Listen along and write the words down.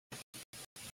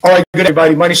All right, good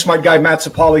everybody. Money Smart Guy Matt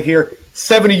Sapala here.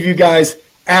 70 of you guys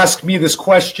asked me this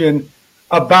question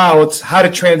about how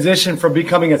to transition from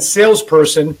becoming a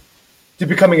salesperson to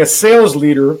becoming a sales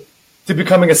leader to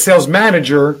becoming a sales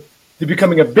manager to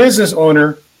becoming a business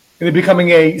owner and to becoming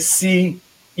a CEO.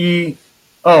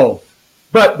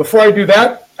 But before I do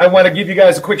that, I want to give you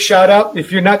guys a quick shout out.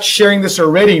 If you're not sharing this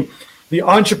already, the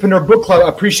Entrepreneur Book Club, I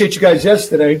appreciate you guys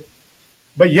yesterday.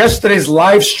 But yesterday's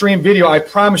live stream video, I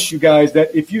promise you guys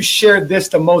that if you shared this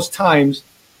the most times,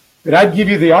 that I'd give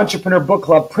you the Entrepreneur Book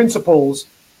Club Principles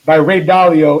by Ray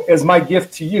Dalio as my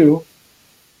gift to you.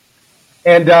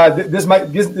 And this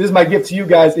is my gift to you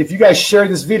guys. If you guys share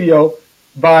this video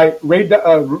by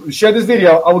share this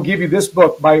video, I will give you this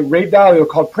book by Ray Dalio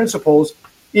called Principles.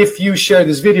 If you share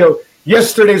this video,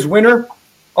 yesterday's winner,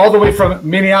 all the way from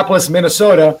Minneapolis,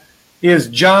 Minnesota, is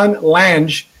John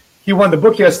Lange. He won the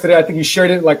book yesterday. I think he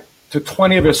shared it like to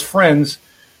 20 of his friends.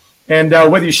 And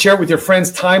whether you share it with your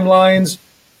friends' timelines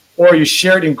or you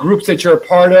share it in groups that you're a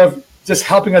part of, just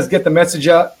helping us get the message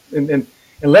out and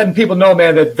letting people know,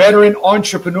 man, that veteran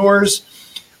entrepreneurs,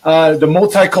 the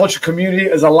multicultural community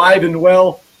is alive and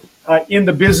well in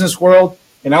the business world.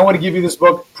 And I want to give you this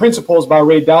book, Principles by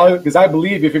Ray Dalio, because I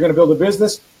believe if you're going to build a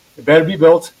business, it better be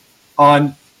built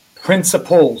on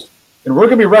principles. And we're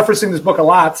going to be referencing this book a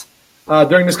lot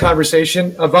during this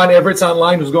conversation. Yvonne Everett's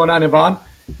online. What's going on, Yvonne?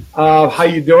 How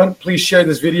you doing? Please share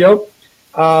this video.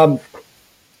 But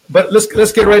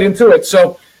let's get right into it.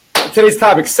 So today's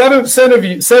topic, seven of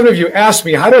you asked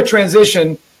me, how do I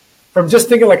transition from just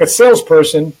thinking like a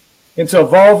salesperson into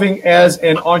evolving as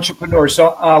an entrepreneur?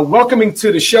 So welcoming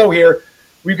to the show here,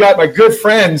 we've got my good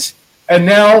friends,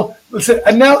 Annel. Listen,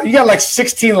 Annel, you got like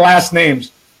 16 last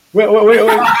names. Wait.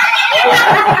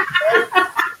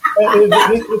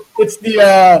 It's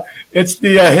the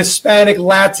Hispanic,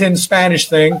 Latin, Spanish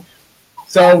thing.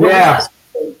 So yeah,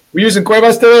 we're using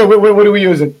Cuevas today. What are we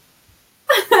using?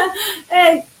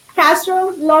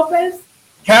 Castro, Lopez.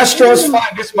 Castro's fine.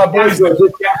 This is my boys.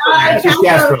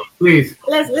 Castro, please.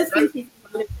 Let's continue.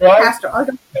 Right? Castro.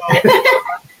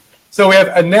 So we have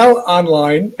Annel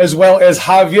online as well as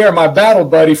Javier, my battle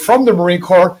buddy from the Marine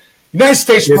Corps, United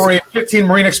States Marine, 15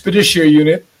 Marine Expeditionary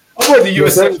Unit, aboard the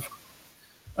USS.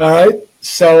 All right.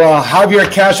 So Javier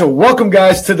Castro, welcome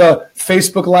guys to the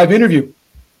Facebook Live interview.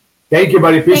 Thank you,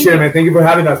 buddy. Appreciate it, man. Thank you for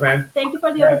having us, man. Thank you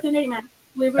for the opportunity, man.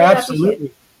 We really Absolutely.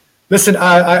 Appreciate it. Listen,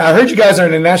 I heard you guys are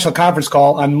in a national conference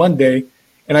call on Monday,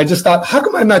 and I just thought, how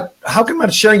come I'm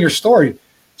not sharing your story?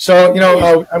 So,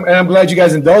 I'm glad you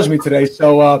guys indulged me today.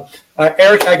 So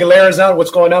Eric Aguilera's on. What's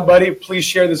going on, buddy? Please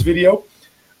share this video.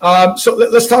 So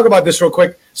let's talk about this real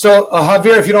quick. So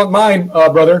Javier, if you don't mind,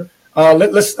 brother,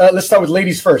 let's start with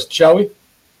ladies first, shall we?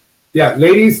 Yeah,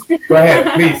 ladies, go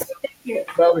ahead, please.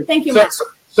 Thank you.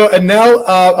 So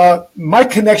Annel, my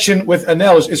connection with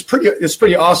Annel is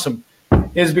pretty awesome.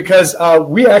 Is because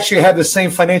we actually have the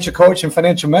same financial coach and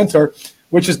financial mentor,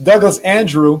 which is Douglas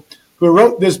Andrew, who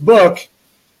wrote this book,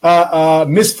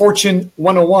 Misfortune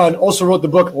 101, also wrote the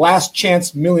book Last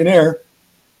Chance Millionaire.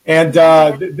 And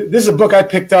this is a book I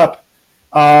picked up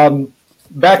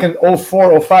back in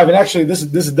 04, 05. And actually, this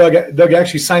is Doug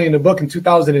actually signing the book in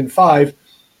 2005,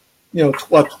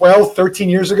 12, 13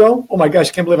 years ago. Oh, my gosh,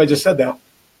 I can't believe I just said that.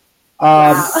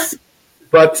 Wow.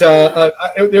 But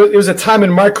it was a time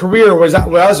in my career where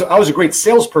I was a great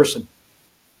salesperson.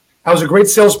 I was a great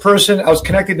salesperson. I was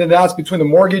connecting the dots between the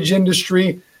mortgage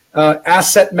industry,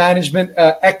 asset management,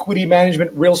 equity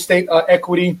management, real estate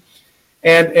equity,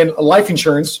 and life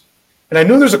insurance. And I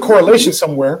knew there's a correlation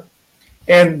somewhere.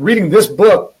 And reading this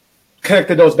book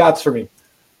connected those dots for me.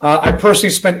 I personally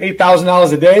spent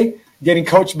 $8,000 a day getting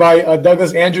coached by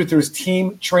Douglas Andrew through his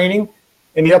team training.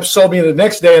 And he upsold me the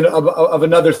next day of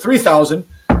another $3,000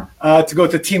 to go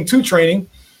to Team 2 training,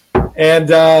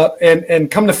 and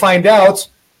come to find out,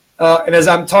 and as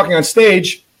I'm talking on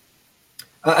stage,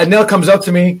 Annel comes up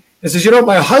to me and says,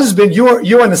 my husband,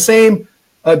 you're on the same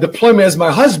deployment as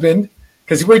my husband,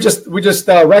 because we're just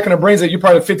racking our brains that you're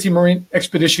part of 15 Marine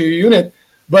Expeditionary Unit,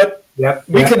 but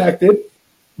we connected.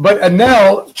 But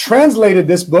Annel translated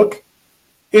this book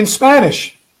in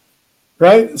Spanish.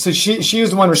 Right, so she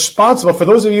is the one responsible. For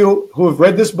those of you who have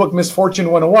read this book, Misfortune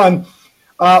 101,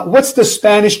 what's the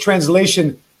Spanish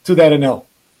translation to that, Annel?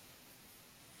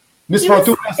 It was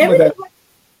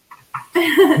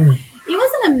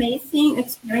an amazing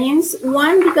experience.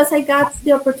 One, because I got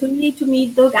the opportunity to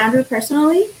meet Doug Andrew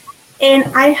personally, and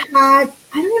I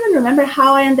don't even remember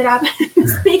how I ended up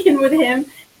speaking with him.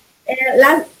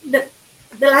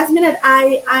 The last minute,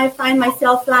 I find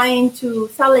myself flying to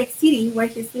Salt Lake City, where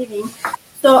he's living.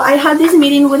 So I had this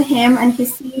meeting with him and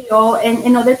his CEO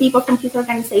and other people from his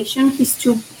organization, his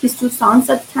two sons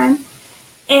at the time.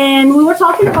 And we were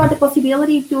talking about the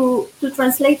possibility to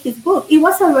translate his book. It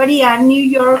was already a New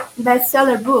York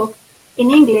bestseller book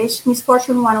in English,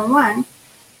 Misfortune 101.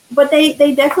 But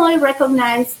they definitely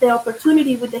recognized the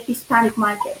opportunity with the Hispanic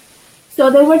market. So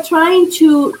they were trying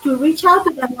to reach out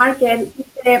to the market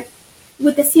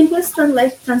with the simplest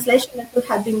translation that could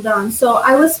have been done. So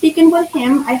I was speaking with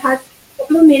him. I had a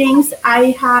couple of meetings.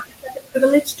 I had the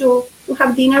privilege to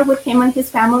have dinner with him and his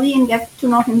family and get to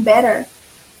know him better.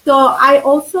 So I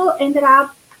also ended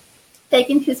up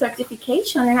taking his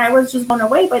certification, and I was just blown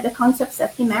away by the concepts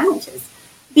that he manages,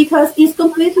 because it's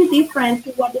completely different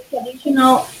to what the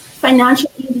traditional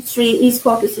financial industry is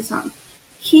focuses on.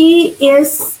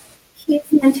 His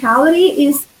mentality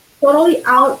is totally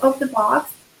out of the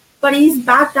box, but he's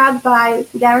backed up by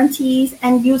guarantees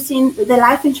and using the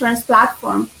life insurance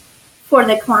platform for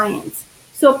the clients.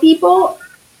 So people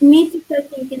need to start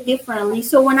thinking differently.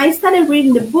 So when I started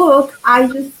reading the book, I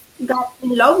just got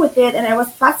in love with it and I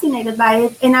was fascinated by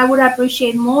it. And I would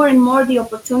appreciate more and more the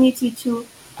opportunity to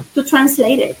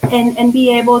translate it and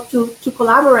be able to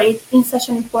collaborate in such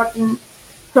an important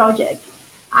project.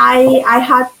 I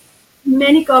had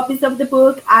many copies of the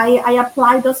book. I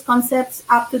apply those concepts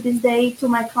up to this day to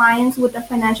my clients with the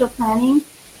financial planning,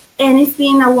 and it's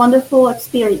been a wonderful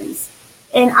experience.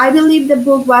 And I believe the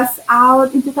book was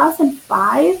out in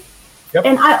 2005. Yep.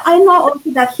 And I know also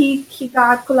that he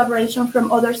got collaboration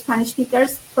from other Spanish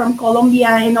speakers from Colombia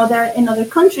and other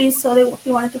countries. So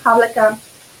he wanted to have like a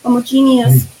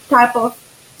homogeneous type of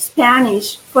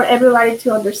Spanish for everybody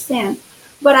to understand.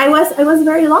 But I was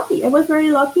very lucky. I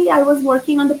was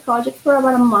working on the project for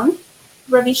about a month.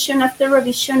 Revision after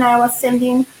revision, I was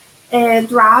sending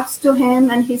drafts to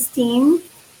him and his team.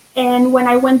 And when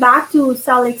I went back to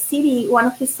Salt Lake City, one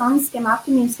of his sons came up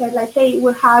to me and said, like, hey,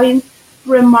 we're having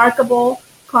remarkable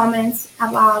comments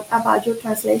about your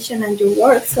translation and your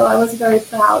work. So I was very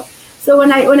proud. So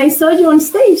when I saw you on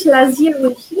stage last year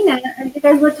with Sheena, and you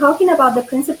guys were talking about the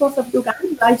principles of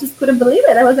Uganda, I just couldn't believe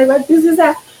it. I was like, well, this is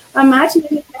a match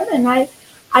made in heaven.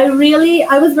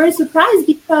 I was very surprised,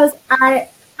 because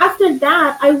after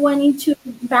that, I went into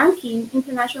banking,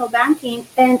 international banking,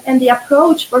 and the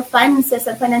approach for finances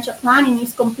and financial planning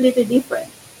is completely different.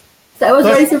 So I was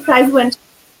very surprised when.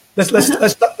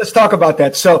 Let's talk about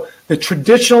that. So the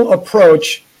traditional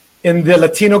approach in the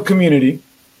Latino community,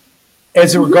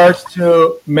 as in regards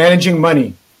to managing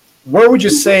money, where would you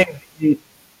say the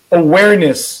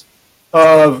awareness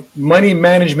of money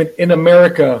management in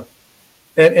America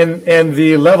and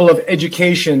the level of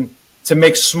education to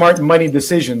make smart money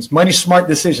smart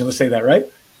decisions, let's say that,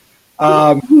 right?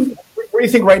 Where do you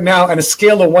think right now, on a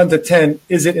scale of 1 to 10,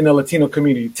 is it in the Latino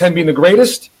community? 10 being the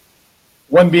greatest,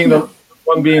 1 being the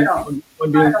one being I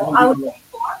would say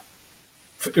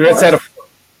 4. It's at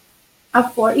a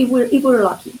 4 if we're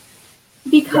lucky,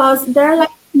 because there are like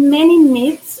many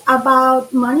myths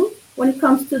about money when it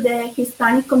comes to the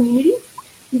Hispanic community.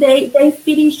 They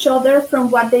feed each other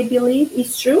from what they believe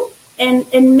is true, and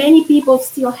many people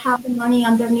still have the money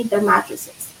underneath their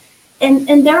mattresses,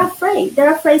 and they're afraid.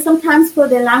 They're afraid sometimes for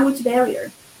the language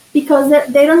barrier, because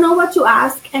they don't know what to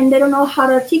ask and they don't know how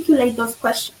to articulate those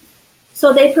questions.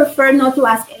 So they prefer not to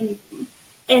ask anything.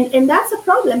 And that's a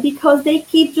problem, because they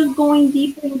keep just going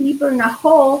deeper and deeper in a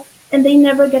hole, and they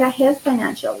never get ahead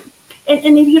financially.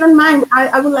 And if you don't mind,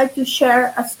 I would like to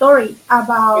share a story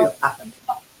about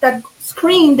that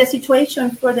screened the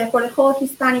situation for the whole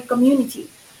Hispanic community.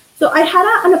 So I had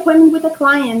an appointment with a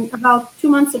client about 2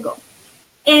 months ago.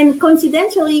 And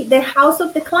coincidentally, the house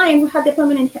of the client who had the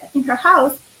appointment in her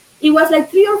house, it was like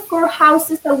 3 or 4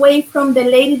 houses away from the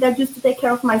lady that used to take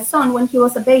care of my son when he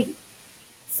was a baby.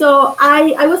 So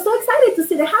I was so excited to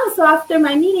see the house. So after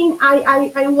my meeting,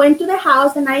 I went to the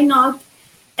house and I knocked,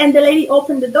 and the lady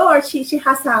opened the door. She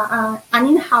has an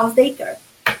in-house daycare.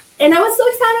 And I was so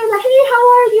excited. I was like, hey, how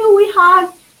are you? We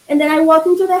hugged. And then I walked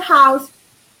into the house,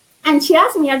 and she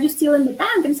asked me, are you still in the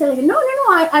bank? And I said, no.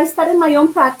 I started my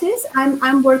own practice.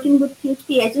 I'm working with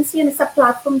PHP Agency, and it's a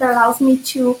platform that allows me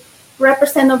to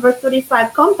represent over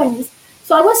 35 companies.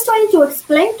 So I was trying to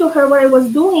explain to her what I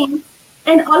was doing,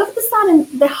 and all of a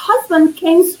sudden the husband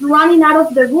came running out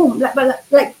of the room,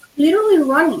 like literally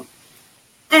running.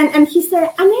 And he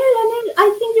said, Annel,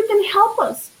 I think you can help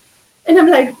us. And I'm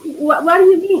like, what do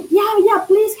you mean? Yeah,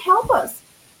 please help us.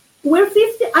 We're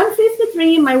 50, I'm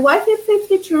 53, my wife is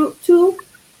 52.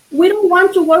 We don't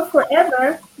want to work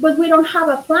forever, but we don't have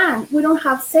a plan. We don't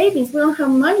have savings. We don't have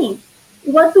money.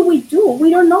 What do? We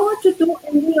don't know what to do,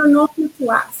 and we don't know who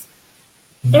to ask.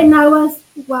 And I was,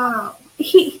 wow.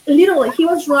 he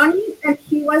was running and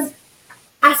he was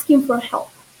asking for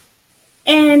help.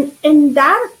 And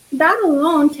that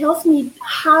alone tells me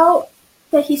how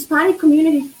the Hispanic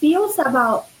community feels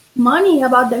about money,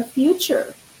 about their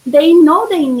future. They know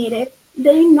they need it.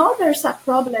 They know there's a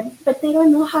problem, but they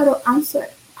don't know how to answer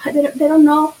it. They don't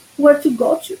know where to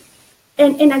go to.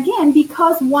 And again,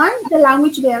 because one, the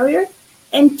language barrier,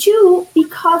 and two,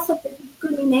 because of the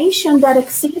discrimination that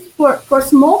exists for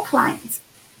small clients.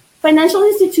 Financial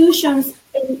institutions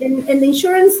and the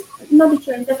insurance, not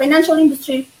insurance, the financial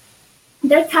industry,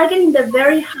 they're targeting the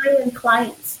very high-end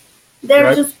clients. They're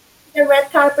right. Just the red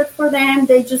carpet for them.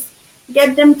 They just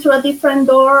get them to a different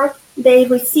door. They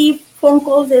receive phone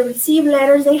calls. They receive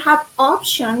letters. They have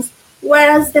options,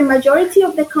 whereas the majority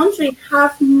of the country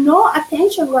have no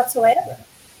attention whatsoever.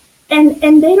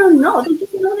 And they don't know. They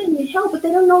just know they need help, but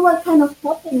they don't know what kind of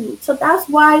help they need. So that's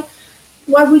why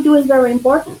what we do is very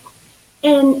important.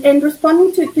 And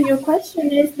responding to your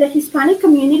question is the Hispanic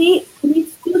community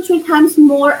needs 2-3 times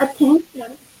more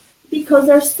attention because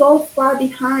they're so far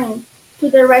behind to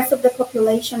the rest of the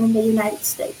population in the United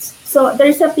States. So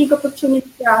there's a big opportunity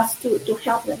for us to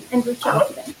help them and reach out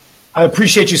to them. I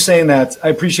appreciate you saying that.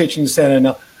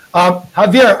 Now,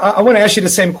 Javier, I want to ask you the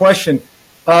same question.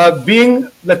 Being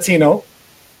Latino,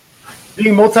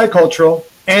 being multicultural,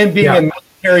 and being a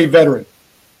military veteran,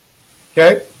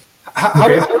 okay?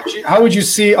 How would you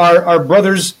see our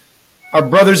brothers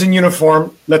in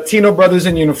uniform, Latino brothers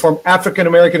in uniform, African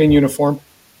American in uniform,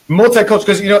 multicultural?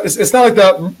 Because it's not like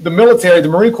the military, the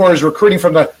Marine Corps is recruiting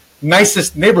from the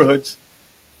nicest neighborhoods,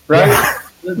 right? Yeah.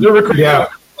 They're recruiting from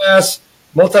class,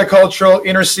 multicultural,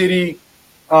 inner city,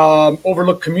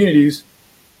 overlooked communities.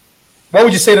 What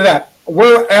would you say to that?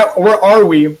 Where are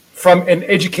we from an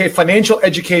financial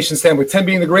education standpoint? 10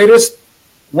 being the greatest,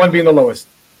 1 being the lowest.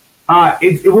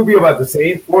 It will be about the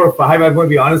same, 4 or 5. I'm going to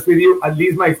be honest with you. At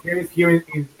least my experience here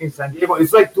in San Diego,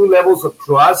 it's like 2 levels of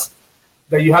trust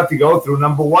that you have to go through.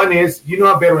 Number 1 is,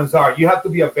 how veterans are. You have to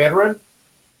be a veteran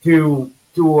to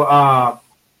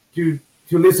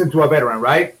listen to a veteran,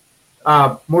 right?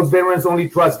 Most veterans only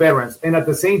trust veterans. And at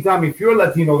the same time, if you're a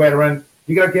Latino veteran,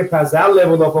 you got to get past that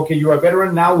level of, okay, you're a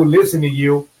veteran, now we'll listen to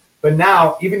you. But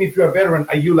now, even if you're a veteran,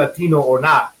 are you Latino or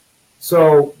not?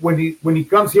 So when he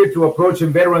comes here to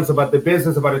approaching veterans about the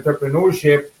business, about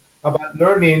entrepreneurship, about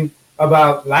learning,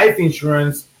 about life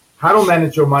insurance, how to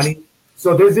manage your money.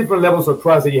 So there's different levels of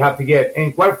trust that you have to get.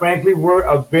 And quite frankly, we're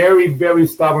a very, very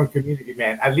stubborn community,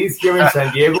 man. At least here in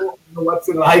San Diego, what's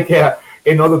it like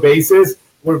in other bases?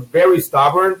 We're very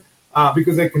stubborn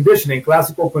because of conditioning,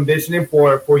 classical conditioning.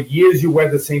 For years, you wear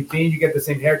the same thing, you get the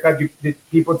same haircut,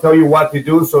 people tell you what to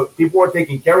do. So people are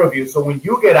taking care of you. So when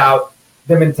you get out,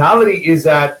 the mentality is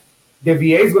that the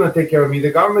VA is going to take care of me,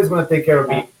 the government is going to take care of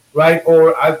me, right?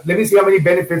 Or let me see how many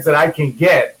benefits that I can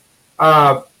get,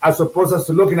 as opposed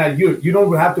to looking at you. You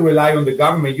don't have to rely on the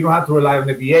government. You don't have to rely on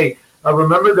the VA. I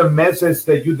remember the message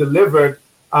that you delivered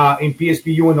in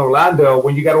PSPU in Orlando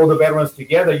when you got all the veterans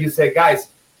together. You said, guys,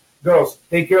 girls,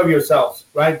 take care of yourselves,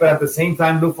 right? But at the same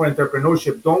time, look for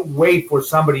entrepreneurship. Don't wait for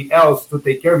somebody else to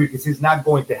take care of you because it's not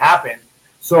going to happen.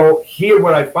 So here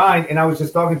what I find, and I was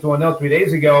just talking to Annel 3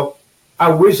 days ago,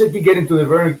 I wish I could get into the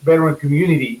veteran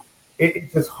community.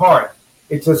 It's just hard.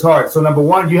 It's just hard. So number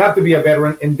 1, you have to be a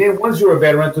veteran. And then once you're a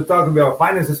veteran, to talk about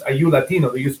finances, are you Latino?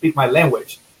 Do you speak my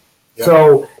language? Yeah.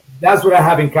 So that's what I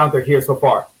have encountered here so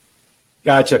far.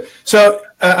 Gotcha. So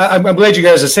I'm glad you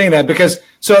guys are saying that because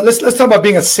so let's talk about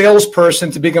being a salesperson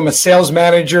to become a sales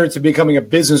manager to becoming a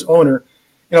business owner.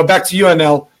 Back to you,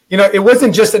 Annel. It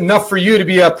wasn't just enough for you to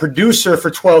be a producer for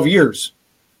 12 years.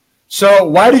 So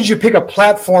why did you pick a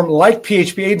platform like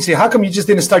PHP Agency? How come you just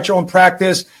didn't start your own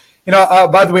practice?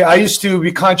 By the way, I used to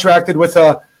be contracted with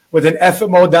an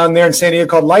FMO down there in San Diego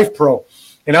called Life Pro.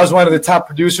 And I was one of the top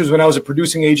producers when I was a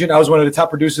producing agent. I was one of the top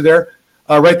producers there,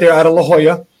 right there out of La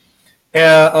Jolla.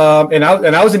 And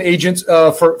I was an agent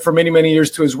for many, many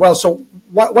years too as well. So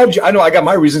why did you, I know I got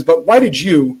my reasons, but why did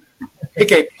you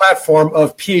pick a platform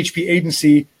of PHP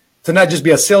Agency to not just be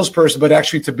a salesperson, but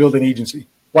actually to build an agency?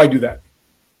 Why do that?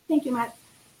 Thank you, Matt.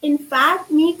 In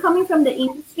fact, me coming from the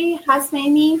industry has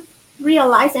made me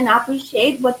realize and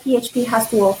appreciate what PHP has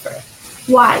to offer.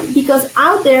 Why? Because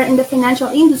out there in the financial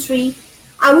industry,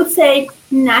 I would say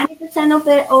 90%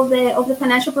 of the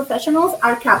financial professionals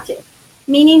are captive,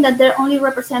 meaning that they only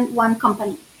represent one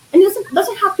company. And it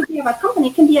doesn't have to be a bad company.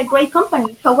 It can be a great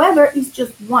company. However, it's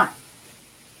just one.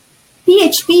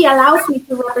 PHP allows me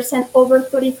to represent over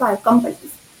 35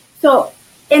 companies. So,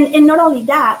 and not only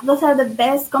that, those are the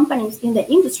best companies in the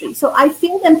industry. So I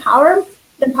feel empowered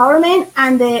empowerment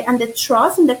and the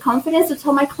trust and the confidence to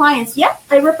tell my clients, yeah,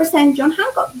 I represent John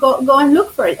Hancock. Go and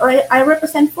look for it. Or I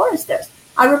represent Foresters.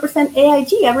 I represent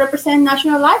AIG. I represent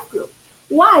National Life Group.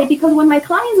 Why? Because when my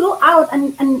clients go out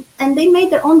and they make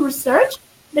their own research,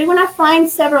 they're going to find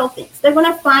several things. They're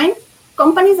going to find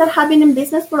companies that have been in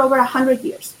business for over 100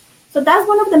 years. So that's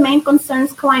one of the main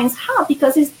concerns clients have,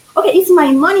 because it's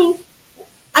my money.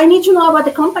 I need to know about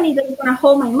the company that is going to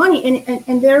hold my money,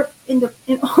 and they're in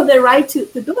all the right to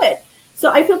do it.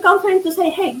 So I feel confident to say,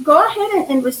 hey, go ahead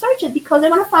and research it, because they're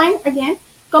going to find, again,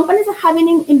 companies that have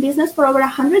been in business for over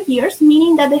 100 years,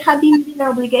 meaning that they have been meeting their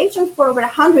obligations for over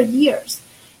 100 years.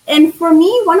 And for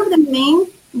me, one of the main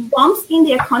bumps in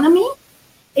the economy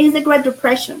is the Great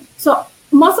Depression. So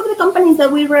most of the companies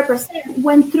that we represent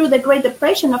went through the Great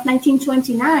Depression of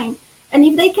 1929. And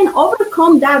if they can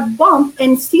overcome that bump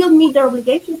and still meet their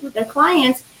obligations with their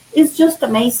clients, it's just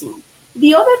amazing.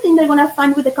 The other thing they're going to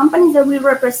find with the companies that we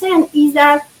represent is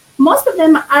that most of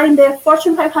them are in the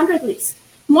Fortune 500 list.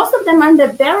 Most of them are in the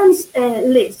Barron's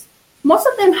list. Most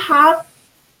of them have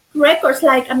records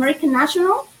like American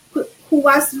National, who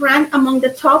was ranked among the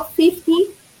top 50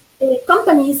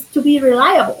 companies to be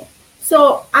reliable.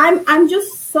 So I'm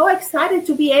just so excited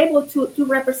to be able to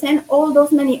represent all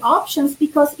those many options,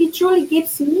 because it truly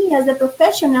gives me as a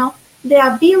professional the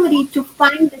ability to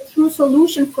find the true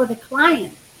solution for the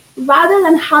client, rather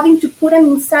than having to put them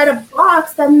inside a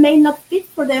box that may not fit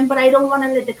for them, but I don't want to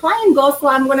let the client go, so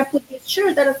I'm going to put this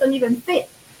shirt that doesn't even fit.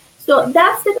 So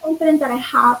that's the confidence that I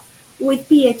have with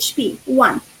PHP.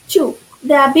 1. 2,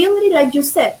 the ability, like you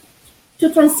said,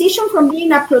 to transition from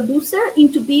being a producer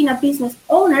into being a business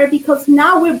owner, because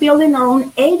now we're building our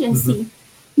own agency,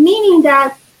 meaning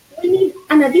that we need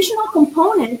an additional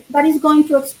component that is going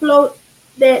to explode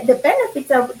the benefits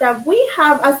that we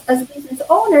have as business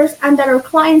owners, and that our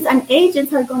clients and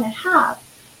agents are going to have.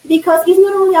 Because it's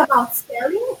not only about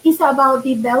selling, it's about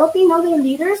developing other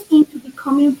leaders into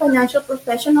becoming financial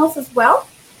professionals as well.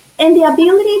 And the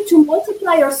ability to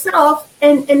multiply yourself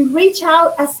and reach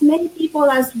out as many people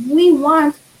as we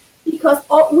want, because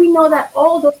we know that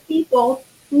all those people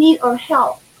need our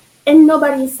help and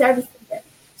nobody is servicing them.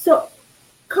 So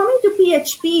coming to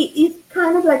PHP is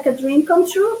kind of like a dream come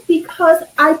true, because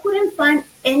I couldn't find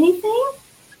anything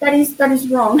that is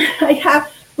wrong.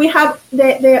 We have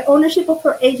the ownership of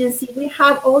our agency. We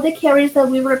have all the carriers that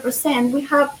we represent. We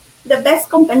have the best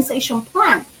compensation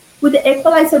plan. With the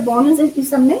equalizer bonus,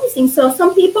 it's amazing. So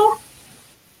some people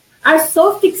are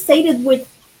so fixated with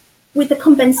the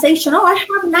compensation. Oh, I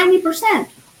have 90%.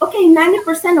 Okay,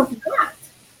 90% of that.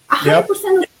 100% of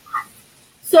that.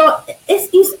 So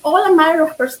it's all a matter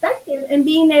of perspective and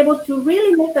being able to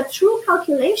really make a true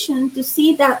calculation to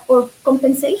see that our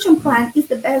compensation plan is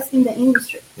the best in the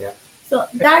industry. Yeah. So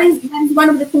that is one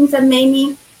of the things that made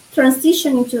me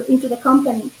transition into the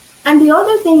company. And the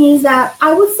other thing is that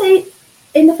I would say,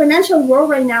 in the financial world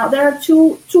right now, there are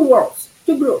two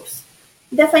groups.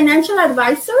 The financial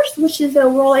advisors, which is the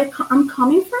world I'm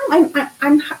coming from.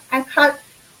 I've had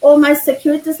all my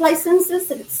securities licenses,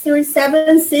 Series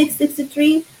 7, 6,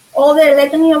 63, all the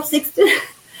litany of 60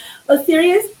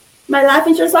 series, my life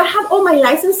insurance. So I have all my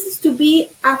licenses to be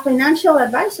a financial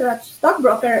advisor, a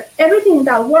stockbroker, everything in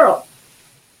that world,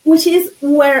 which is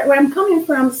where I'm coming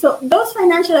from. So those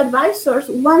financial advisors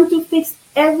want to fix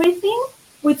everything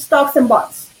with stocks and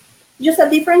bonds. Just a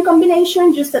different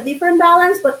combination, just a different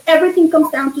balance, but everything comes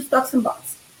down to stocks and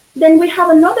bonds. Then we have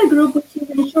another group, which is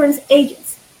insurance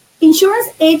agents. Insurance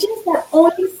agents that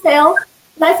only sell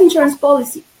life insurance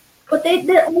policies, but they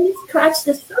only scratch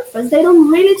the surface. They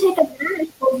don't really take advantage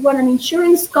of what an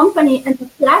insurance company and the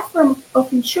platform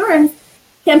of insurance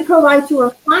can provide to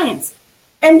our clients.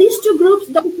 And these two groups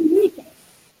don't communicate.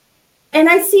 And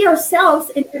I see ourselves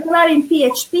in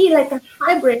PHP like a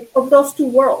hybrid of those two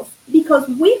worlds, because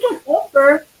we can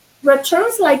offer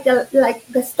returns like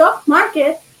the stock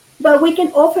market, but we can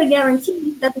offer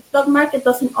guarantees that the stock market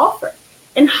doesn't offer.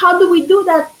 And how do we do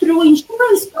that? Through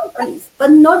insurance companies,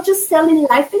 but not just selling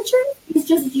life insurance. It's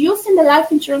just using the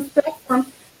life insurance platform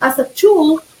as a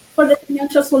tool for the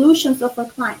financial solutions of our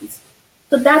clients.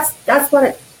 So that's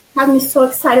what has me so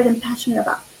excited and passionate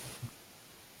about.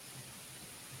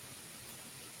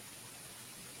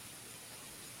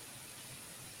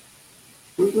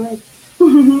 Matt.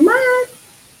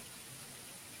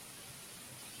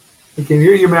 I can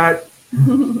hear you, Matt.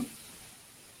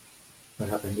 What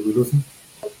happened? Did we lose him?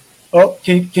 Oh,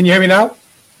 can you hear me now?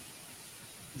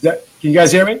 Can you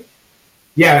guys hear me?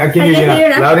 Yeah, I can hear you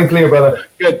now. Loud and clear, brother.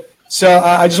 Good. So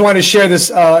I just wanted to share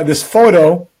this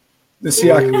photo. Let's see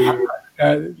how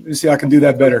I can do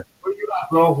that better. Where you at,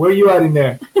 bro? Where you at in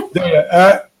there?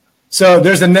 There. So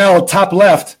there's Annel, top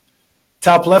left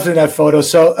in that photo.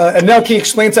 So Annel, can you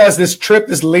explain to us this trip,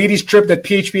 this ladies trip that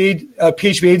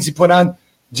PHP agency put on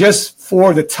just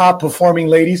for the top performing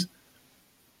ladies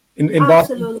in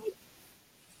Boston? Absolutely.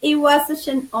 It was such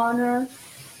an honor,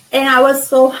 and I was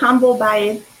so humbled by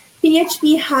it.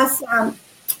 PHP has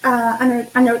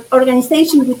an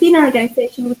organization within our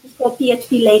organization, which is called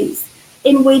PHP Ladies,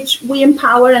 in which we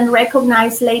empower and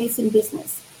recognize ladies in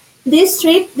business. This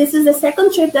is the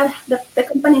second trip that the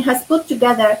company has put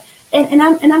together, and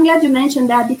I'm glad you mentioned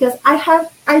that, because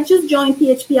I just joined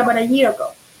PHP about a year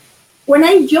ago. When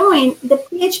I joined, the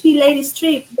PHP Ladies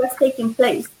trip was taking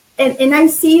place, and I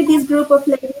see this group of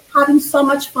ladies having so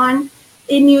much fun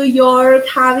in New York,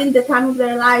 having the time of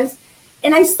their lives.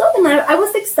 And I saw them, I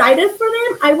was excited for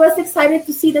them. I was excited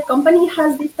to see the company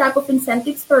has this type of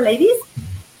incentives for ladies.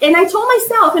 And I told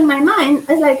myself in my mind,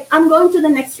 I was like, I'm going to the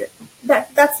next trip.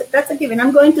 That's a given.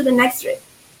 I'm going to the next trip.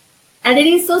 And it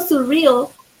is so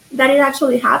surreal that it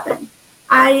actually happened.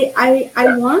 I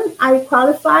won. I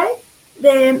qualified.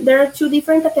 There are 2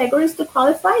 different categories to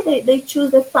qualify. They choose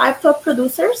the 5 top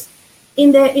producers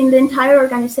in the entire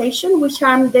organization, which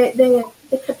I'm the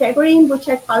category in which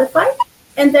I qualified.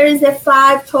 And there is the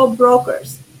 5 top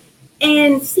brokers.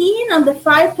 And seeing on the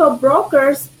 5 top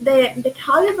brokers, the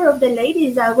caliber of the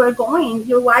ladies that were going,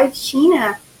 your wife,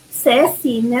 Sheena,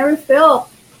 Ceci, Mary Phil,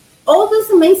 all those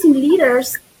amazing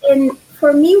leaders. And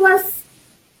for me was,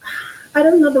 I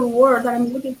don't know the word that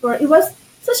I'm looking for. It was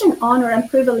such an honor and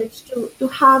privilege to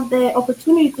have the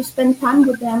opportunity to spend time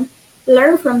with them,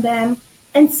 learn from them,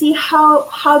 and see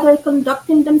how they're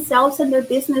conducting themselves and their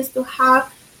business to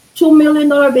have $2 million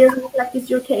business, like is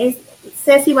your case,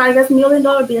 Ceci Vargas, $1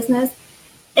 million business,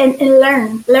 and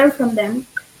learn from them.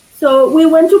 So we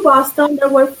went to Boston. There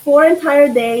were 4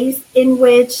 entire days in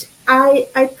which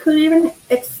I couldn't even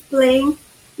explain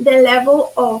the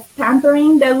level of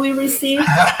pampering that we received.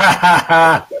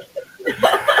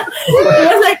 It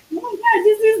was like, oh my God,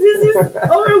 this is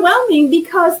overwhelming,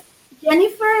 because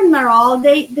Jennifer and Maral,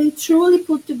 they truly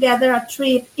put together a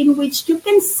trip in which you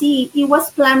can see it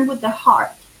was planned with the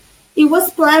heart. It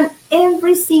was planned,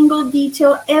 every single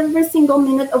detail, every single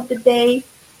minute of the day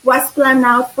was planned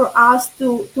out for us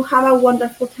to have a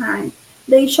wonderful time.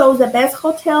 They chose the best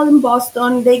hotel in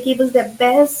Boston. They gave us the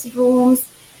best rooms.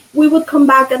 We would come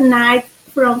back at night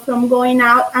from going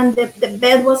out, and the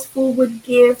bed was full with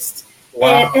gifts.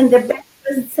 Wow. And the bed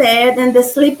was set, and the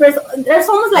slippers. There's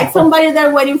almost like somebody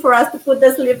there waiting for us to put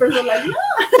the slippers. We're like, no.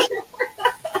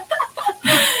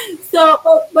 So,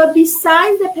 but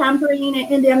besides the pampering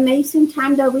and the amazing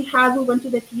time that we had, we went to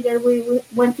the theater, we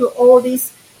went to all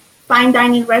these fine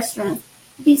dining restaurants.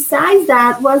 Besides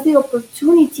that was the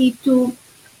opportunity to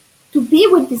be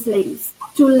with these ladies,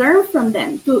 to learn from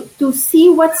them, to see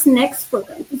what's next for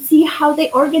them, to see how they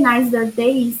organize their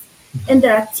days and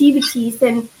their activities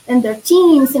and their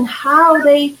teams, and how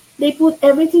they put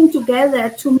everything together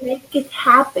to make it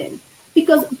happen.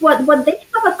 Because what they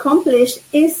have accomplished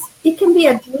it can be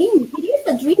a dream. It is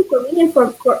a dream for me and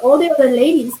for all the other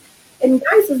ladies and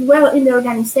guys as well in the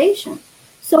organization.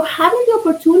 So having the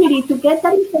opportunity to get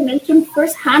that information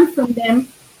firsthand from them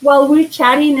while we're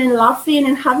chatting and laughing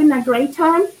and having a great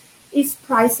time is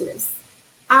priceless.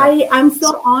 I'm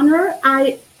so honored.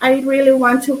 I really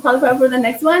want to qualify for the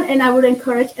next one, and I would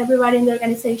encourage everybody in the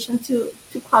organization to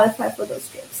qualify for those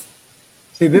trips.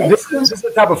 See, this is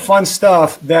the type of fun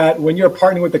stuff that when you're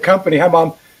partnering with the company, hi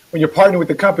Mom, when you're partnering with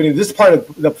the company, this is part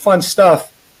of the fun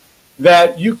stuff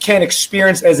that you can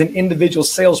experience as an individual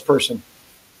salesperson.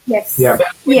 Yes. Yeah.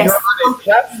 When yes. you're on a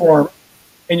platform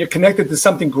and you're connected to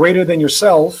something greater than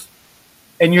yourself,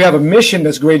 and you have a mission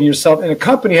that's greater than yourself, and a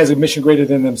company has a mission greater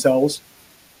than themselves,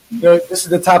 you know, this is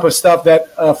the type of stuff that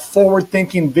a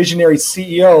forward-thinking, visionary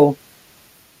CEO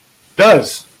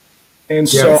does.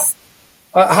 And yes.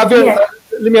 So, Javier,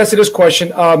 let me ask you this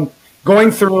question.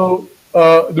 Going through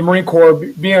the Marine Corps,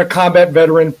 being a combat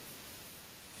veteran,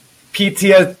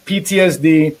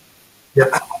 PTSD,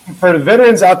 for the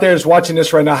veterans out there who's watching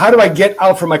this right now, how do I get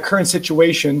out from my current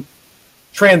situation,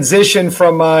 transition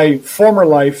from my former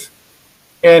life,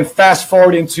 and fast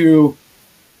forward into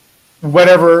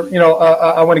whatever,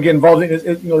 I want to get involved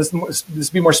in, let's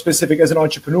be more specific as an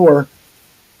entrepreneur.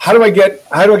 How do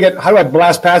I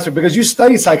blast past it? Because you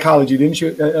studied psychology, didn't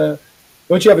you?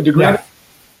 Don't you have a degree?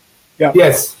 Yeah.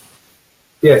 Yes.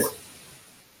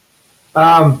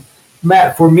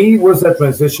 Matt, for me, it was a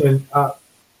transition.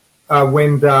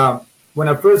 When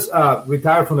I first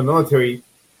retired from the military,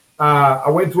 I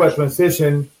went through a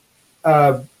transition.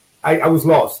 I was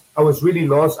lost. I was really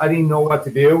lost. I didn't know what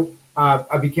to do.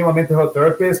 I became a mental health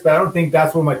therapist, but I don't think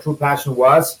that's what my true passion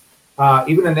was.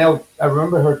 Even Annel, I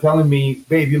remember her telling me,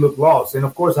 babe, you look lost. And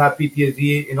of course, I have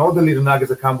PTSD and all the little nuggets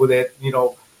that come with it,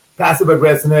 passive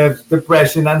aggressiveness,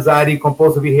 depression, anxiety,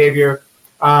 compulsive behavior.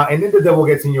 And then the devil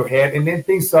gets in your head, and then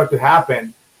things start to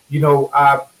happen.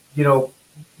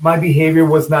 My behavior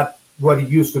was not what it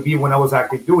used to be when I was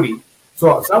active duty.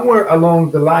 So somewhere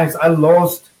along the lines, I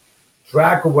lost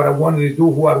track of what I wanted to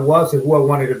do, who I was, and who I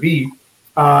wanted to be.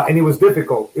 And it was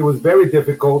difficult. It was very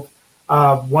difficult.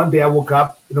 One day I woke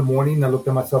up in the morning, I looked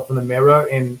at myself in the mirror,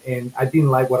 and I didn't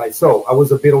like what I saw. I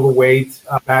was a bit overweight,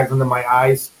 bags under my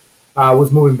eyes. I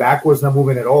was moving backwards, not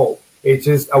moving at all. It's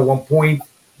just at one point,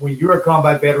 when you're a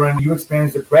combat veteran, you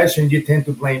experience depression, you tend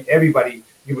to blame everybody.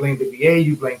 You blame the VA,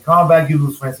 you blame combat, you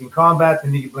lose friends in combat,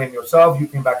 and then you blame yourself. You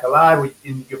came back alive,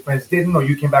 and your friends didn't, or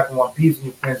you came back in one piece and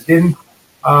your friends didn't.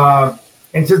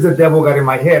 And just the devil got in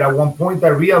my head. At one point, I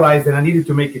realized that I needed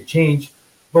to make a change.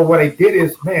 But what I did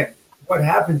is, man, what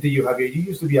happened to you, Javier? You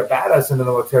used to be a badass in the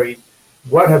military.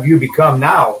 What have you become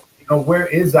now? Where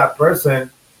is that person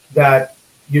that,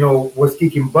 was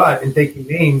kicking butt and taking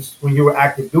names when you were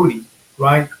active duty,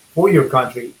 right, for your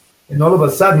country? And all of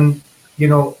a sudden,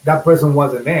 that person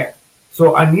wasn't there.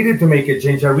 So I needed to make a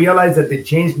change. I realized that the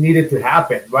change needed to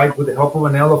happen, right? With the help of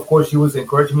Annel, of course, she was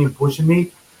encouraging me and pushing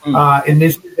me.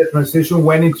 Initially, the transition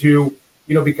went into,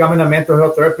 becoming a mental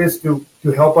health therapist to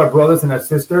help our brothers and our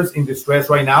sisters in distress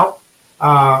right now.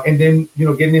 And then,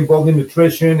 getting involved in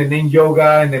nutrition and then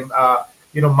yoga and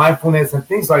then, mindfulness and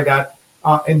things like that.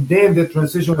 And then the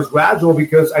transition was gradual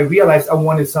because I realized I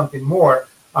wanted something more.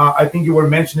 I think you were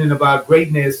mentioning about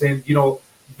greatness and,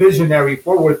 visionary,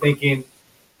 forward thinking.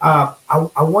 I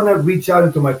want to reach out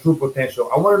into my true potential.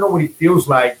 I want to know what it feels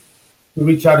like to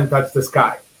reach out and touch the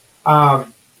sky.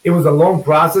 It was a long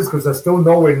process because I'm still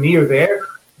nowhere near there,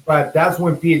 but that's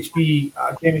when PHP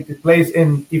came into place.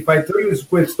 And if I tell you this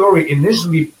quick story,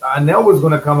 initially, Annel was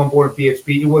going to come on board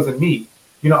PHP. It wasn't me.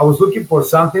 I was looking for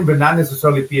something, but not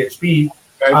necessarily PHP.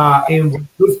 Okay. And when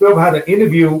Chris Phil had an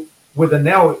interview with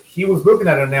Annel, he was looking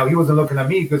at Annel. He wasn't looking at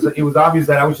me because it was obvious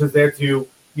that I was just there to,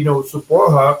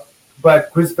 support her.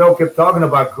 But Chris Phil kept talking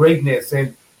about greatness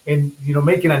and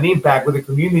making an impact with the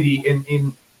community and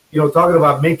talking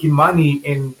about making money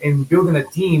and building a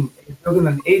team, and building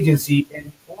an agency.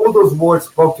 And all those words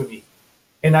spoke to me.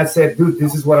 And I said, dude,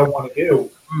 this is what I want to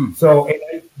do. So and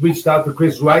I reached out to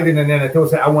Chris Ryden, and then I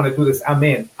told him, I want to do this. I'm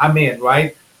in,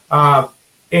 right?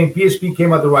 And PHP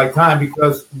came at the right time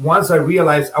because once I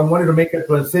realized I wanted to make a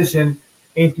transition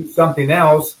into something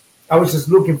else, I was just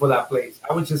looking for that place.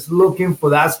 I was just looking for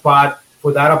that spot,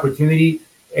 for that opportunity.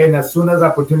 And as soon as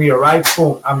opportunity arrives,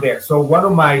 boom, I'm there. So one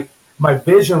of my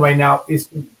vision right now is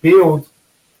to build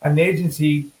an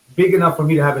agency big enough for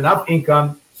me to have enough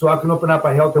income so I can open up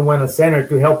a health and wellness center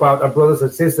to help out our brothers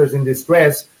and sisters in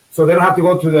distress so they don't have to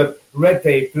go through the red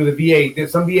tape, through the VA.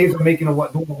 Some VAs are doing a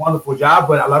wonderful job,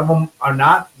 but a lot of them are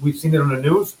not. We've seen it on the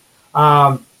news.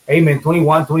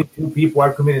 21, 22 people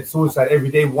are committing suicide every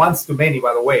day. Once too many,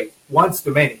 by the way. Once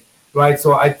too many, right?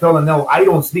 So I tell them, no, I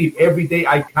don't sleep. Every day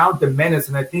I count the minutes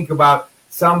and I think about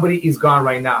somebody is gone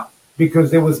right now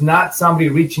because there was not somebody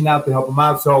reaching out to help them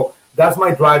out. So that's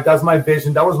my drive. That's my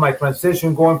vision. That was my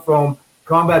transition going from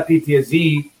combat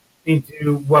PTSD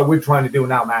into what we're trying to do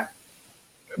now, Matt.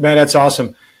 Man, that's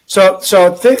awesome. So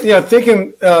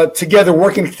thinking together,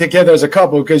 working together as a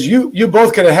couple, because you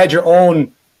both could have had your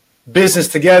own business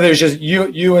together. It's just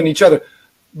you and each other.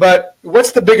 But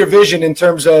what's the bigger vision in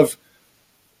terms of,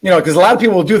 because a lot of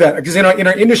people will do that. Because in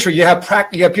our industry, you have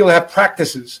people that have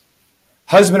practices.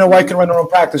 Husband and wife can run their own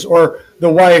practice, or the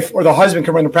wife or the husband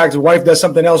can run the practice. The wife does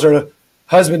something else, or the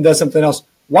husband does something else.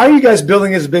 Why are you guys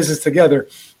building this business together?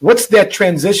 What's that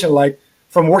transition like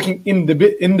from working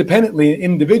independently and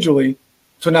individually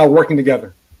to now working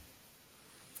together?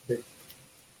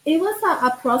 It was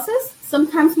a process.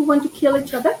 Sometimes we want to kill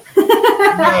each other.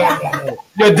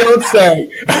 You don't say.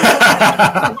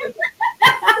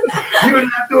 You're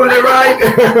not doing it right.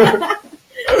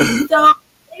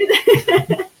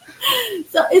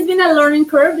 So it's been a learning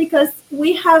curve because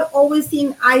we have always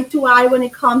seen eye to eye when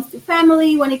it comes to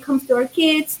family, when it comes to our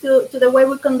kids, to the way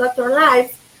we conduct our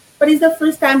lives. But it's the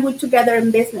first time we're together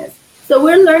in business. So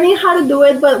we're learning how to do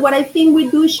it. But what I think we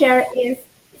do share is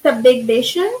a big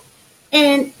vision,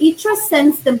 and it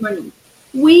transcends the money.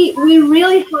 We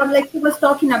really have, like he was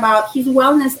talking about, his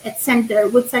wellness center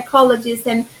with psychologists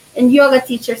and yoga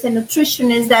teachers and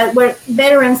nutritionists where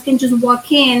veterans can just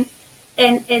walk in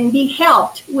and be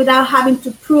helped without having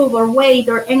to prove or wait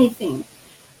or anything.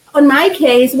 On my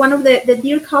case, one of the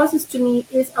dear causes to me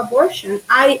is abortion.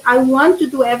 I want to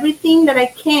do everything that I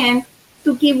can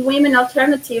to give women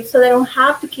alternatives so they don't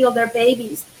have to kill their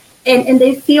babies. and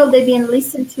they feel they've been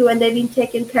listened to and they've been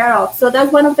taken care of. So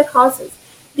that's one of the causes.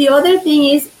 The other thing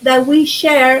is that we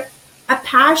share a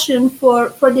passion for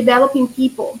developing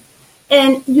people.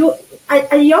 And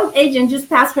a young agent just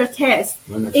passed her test.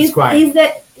 Is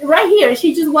that right here?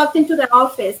 She just walked into the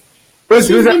office.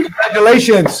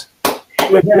 Congratulations.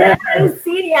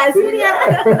 Syria.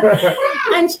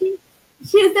 And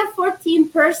she's the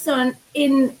 14th person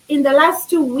in the last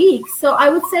 2 weeks. So I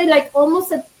would say like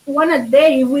almost one a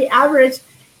day. We average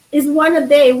is one a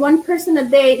day. One person a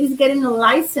day is getting a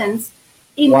license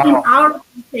in our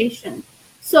organization.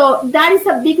 So that is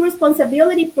a big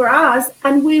responsibility for us,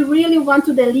 and we really want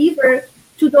to deliver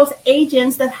to those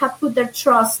agents that have put their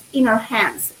trust in our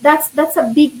hands. That's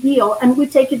a big deal, and we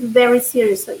take it very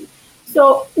seriously.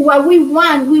 So what we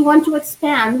want to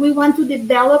expand. We want to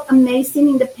develop amazing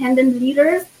independent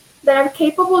leaders that are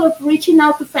capable of reaching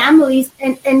out to families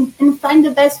and find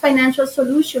the best financial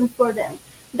solution for them.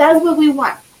 That's what we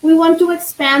want. We want to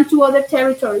expand to other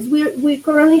territories. We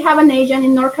currently have an agent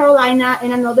in North Carolina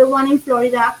and another one in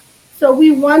Florida. So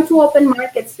we want to open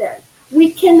markets there.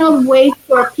 We cannot wait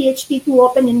for PHP to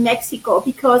open in Mexico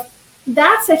because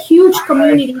that's a huge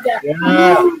community that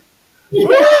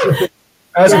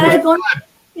are going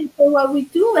to for what we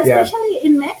do, especially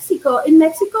in Mexico. In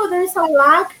Mexico, there is a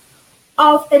lack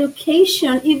of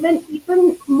education,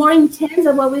 even more intense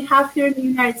than what we have here in the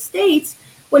United States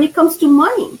when it comes to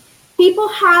money. People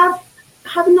have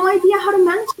no idea how to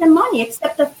manage their money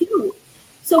except a few.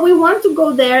 So we want to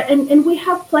go there, and we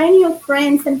have plenty of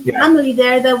friends and family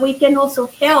there that we can also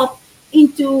help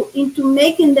into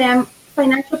making them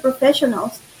financial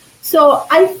professionals. So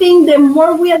I think the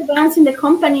more we advance in the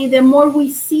company, the more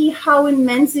we see how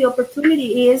immense the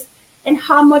opportunity is and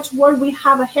how much work we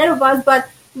have ahead of us. But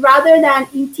rather than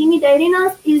intimidating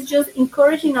us, is just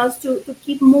encouraging us to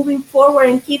keep moving forward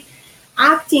and keep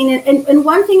acting. And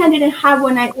one thing I didn't have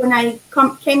when I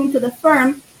came into the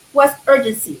firm was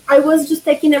urgency. I was just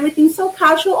taking everything so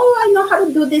casual. Oh, I know how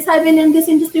to do this. I've been in this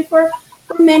industry for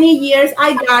many years.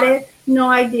 I got it. No,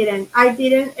 I didn't.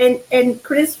 And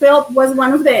Chris Philp was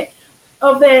one of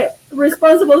the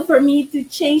responsible for me to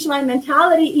change my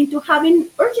mentality into having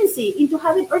urgency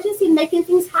in making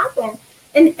things happen.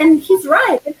 And he's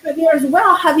right. And Javier as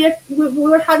well. Javier, we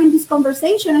were having this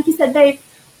conversation, and he said, "Babe,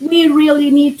 we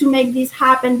really need to make this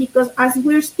happen because as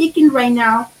we're speaking right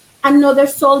now, another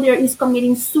soldier is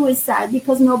committing suicide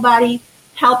because nobody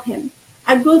helped him.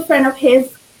 A good friend of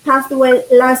his passed away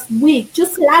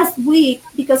just last week,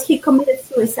 because he committed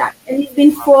suicide. And he's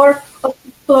been 4 of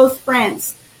his close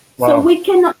friends. Wow. So we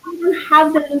cannot even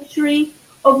have the luxury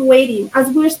of waiting.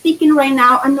 As we're speaking right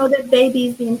now, another baby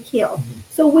is being killed. Mm-hmm.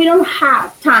 So we don't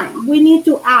have time. We need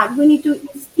to act. We need to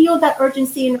instill that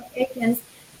urgency in our agents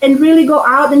and really go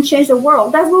out and change the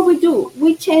world. That's what we do.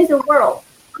 We change the world.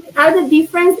 We are the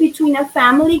difference between a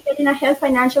family getting ahead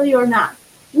financially or not.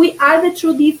 We are the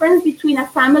true difference between a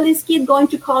family's kid going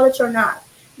to college or not,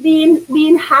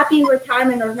 being happy in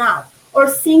retirement or not, or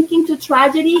sinking to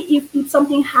tragedy if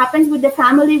something happens with the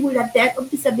family with a death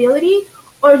of disability,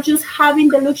 or just having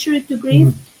the luxury to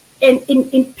grieve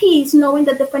in peace, knowing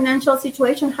that the financial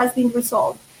situation has been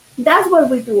resolved. That's what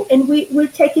we do. And we're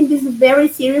taking this very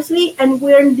seriously, and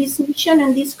we're in this mission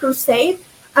and this crusade,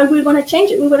 and we're going to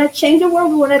change it. We're going to change the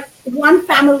world. We want to one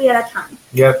family at a time.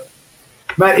 Yep.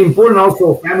 But important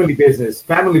also family business,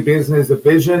 the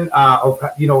vision of,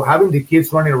 having the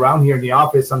kids running around here in the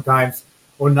office sometimes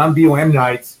on non-BOM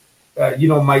nights. My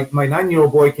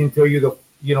 9-year-old boy can tell you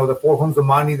the 4 homes of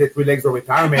money, the 3 legs of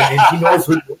retirement, and he knows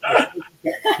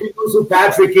who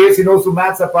Patrick is, he knows who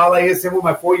Matt Zapala is, and with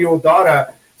my 4-year-old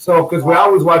daughter. So, because we're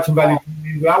always watching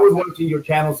we're always watching your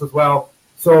channels as well.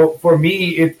 So for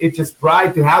me, it's just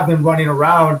pride to have them running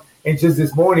around. And just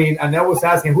this morning, Annel was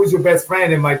asking, who's your best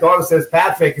friend? And my daughter says,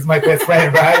 Patrick is my best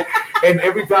friend, right? And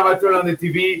every time I turn on the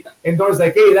TV, and Dora's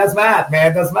like, hey, that's Matt,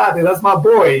 man. That's Matt. That's my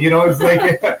boy. It's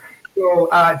like, so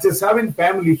just having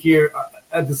family here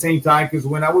at the same time, because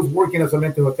when I was working as a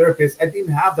mental health therapist, I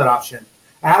didn't have that option.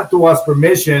 I have to ask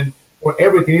permission for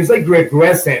everything. It's like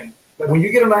regressing. Like when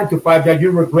you get a 9-to-5 job,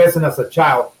 you're regressing as a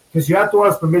child because you have to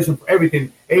ask permission for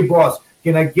everything. Hey, boss,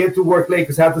 can I get to work late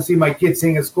because I have to see my kids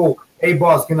sing at school? Hey,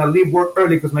 boss, can I leave work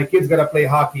early because my kids got to play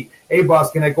hockey? Hey, boss,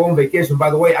 can I go on vacation?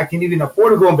 By the way, I can't even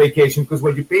afford to go on vacation because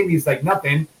what you pay me is like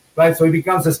nothing, right? So it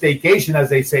becomes a staycation, as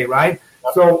they say, right?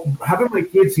 So having my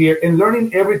kids here and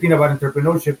learning everything about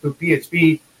entrepreneurship through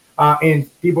PHP and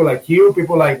people like you,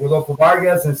 people like Rodolfo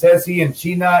Vargas and Ceci and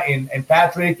Sheena and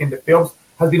Patrick and the Philps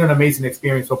has been an amazing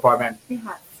experience so far, man. It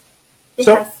has. It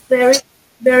has. Very,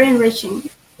 very enriching.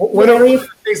 One of the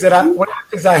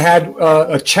things I had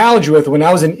a challenge with when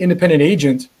I was an independent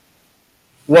agent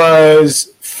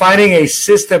was finding a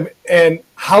system and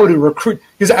how to recruit.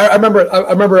 Because I remember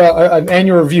an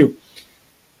annual review,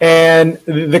 and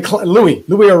Louis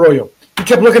Arroyo, he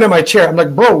kept looking at my chair. I'm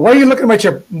like, bro, why are you looking at my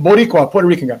chair? Boricua, Puerto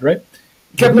Rican guy, right?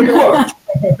 He kept looking at my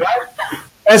chair.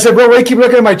 I said, bro, why do you keep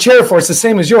looking at my chair for? It's the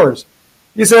same as yours.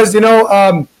 He says,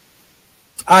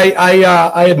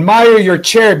 I admire your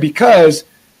chair because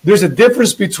there's a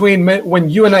difference between when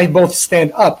you and I both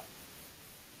stand up.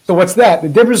 So what's that? The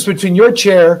difference between your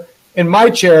chair and my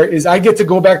chair is I get to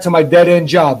go back to my dead-end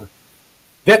job.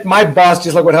 That my boss,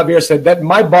 just like what Javier said, that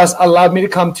my boss allowed me to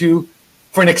come to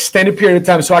for an extended period of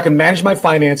time so I can manage my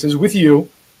finances with you,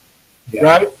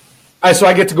 right? So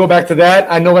I get to go back to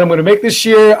that. I know what I'm going to make this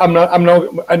year. I know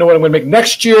what I'm going to make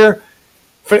next year,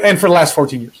 and for the last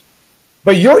 14 years.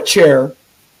 But your chair,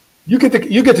 you get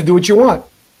to do what you want.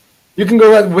 You can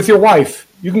go with your wife.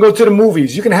 You can go to the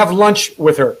movies. You can have lunch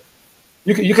with her.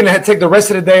 You can take the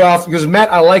rest of the day off because,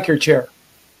 Matt, I like your chair.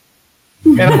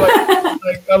 And I'm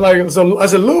like, so I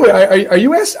said, Louis, are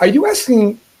you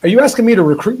asking me to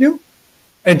recruit you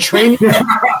and train you?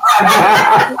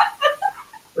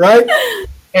 Right?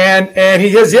 And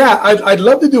he says, yeah, I'd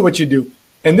love to do what you do.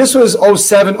 And this was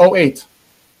 07, 08.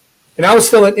 And I was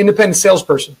still an independent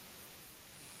salesperson.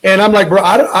 And I'm like, bro,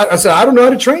 I said, I don't know how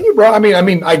to train you, bro. I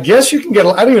mean, I guess you can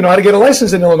I don't even know how to get a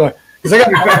license in Illinois.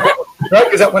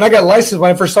 Because when I got licensed,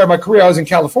 when I first started my career, I was in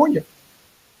California,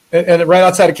 and right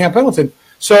outside of Camp Pendleton,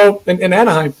 so in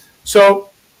Anaheim. So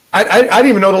I didn't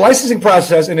even know the licensing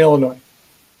process in Illinois.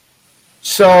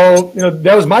 So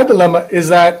that was my dilemma.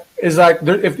 Is like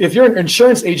if you're an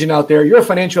insurance agent out there, you're a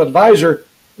financial advisor,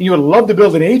 and you would love to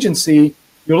build an agency,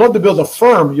 you would love to build a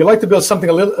firm, you like to build something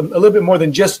a little bit more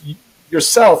than just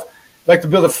yourself. You like to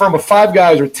build a firm of 5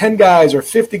 guys or 10 guys or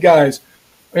 50 guys.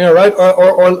 Right?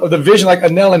 Or the vision like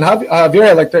Annel and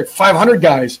Javier, like they're 500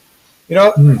 guys,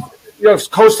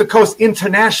 coast to coast,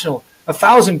 international,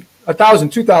 1,000,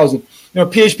 2,000.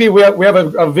 PHP, we have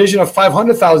a vision of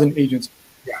 500,000 agents.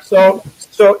 Yeah. So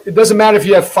it doesn't matter if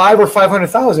you have 5 or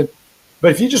 500,000,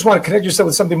 but if you just want to connect yourself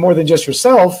with something more than just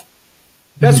yourself,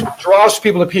 that's what draws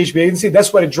people to PHP agency.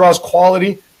 That's what it draws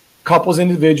quality couples,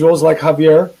 individuals like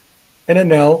Javier and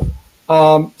Annel.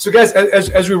 So guys,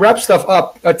 as we wrap stuff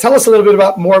up, tell us a little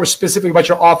bit more specifically about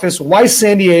your office. Why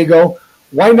San Diego?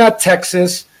 Why not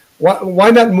Texas? Why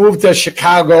not move to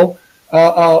Chicago?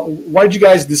 Why did you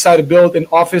guys decide to build an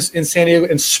office in San Diego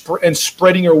and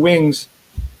spreading your wings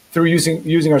through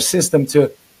using our system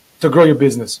to grow your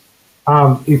business?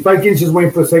 If I can just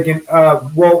wait for a second.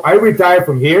 Well, I retired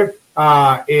from here,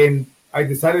 and I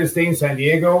decided to stay in San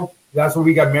Diego. That's where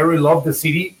we got married, loved the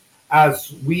city.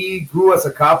 As we grew as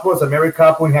a couple, as a married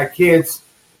couple, and had kids,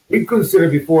 we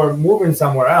considered before moving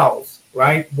somewhere else,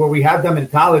 right? Where we had the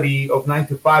mentality of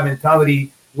 9-to-5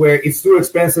 mentality, where it's too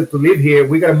expensive to live here.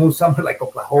 We got to move somewhere like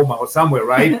Oklahoma or somewhere,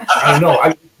 right? I don't know.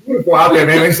 It's beautiful out there,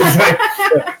 man. It's just like,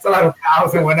 it's a lot of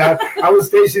cows and whatnot. I was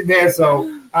stationed there,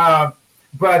 so.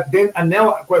 But then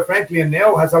Annel, quite frankly,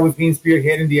 Annel has always been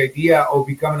spearheading the idea of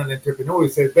becoming an entrepreneur. He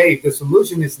said, babe, the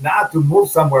solution is not to move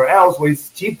somewhere else where it's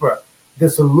cheaper. The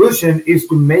solution is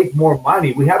to make more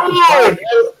money. We have to start.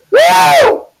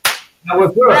 That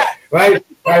was her, right?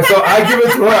 So I give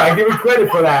it to her. I give her credit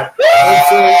for that.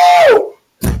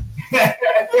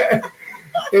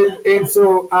 And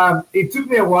so it took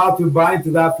me a while to buy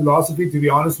into that philosophy, to be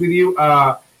honest with you.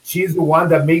 She's the one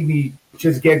that made me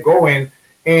just get going.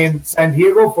 And San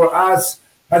Diego for us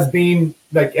has been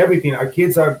like everything. Our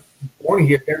kids are born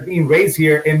here. They're being raised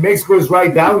here. And Mexico is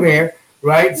right down there.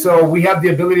 Right, so we have the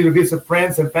ability to visit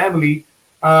friends and family,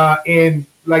 and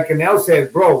like Annel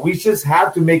said, bro, we just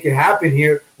have to make it happen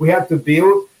here. We have to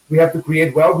build, we have to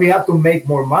create wealth, we have to make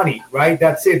more money, right?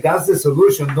 That's it. That's the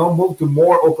solution. Don't move to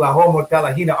more Oklahoma,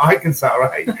 Tallahassee, Arkansas,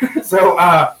 right?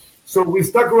 So we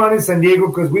stuck around in San Diego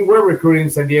because we were recruiting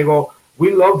in San Diego.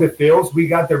 We love the fields. We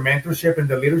got their mentorship and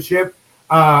the leadership,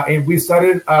 and we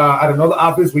started at another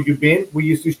office where you've been. We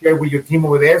used to share with your team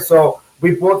over there, so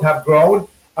we both have grown.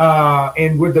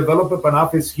 And we're developing an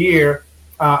office here,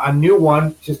 a new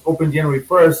one just opened January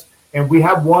 1st. And we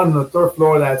have one on the 3rd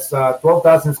floor that's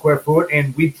 12,000 square foot.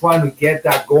 And we're trying to get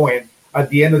that going at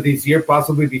the end of this year,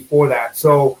 possibly before that.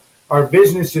 So our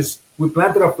vision is just, we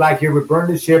planted a flag here. We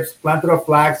burned the ships, planted our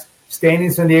flags, staying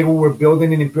in San Diego. We're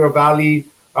building in Imperial Valley.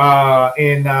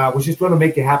 And we're just trying to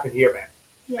make it happen here, man.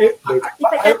 Yeah.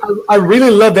 I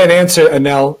really love that answer,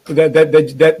 Annel,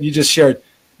 that you just shared.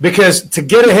 Because to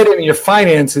get ahead in your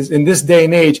finances in this day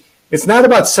and age, it's not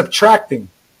about subtracting.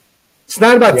 It's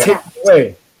not about taking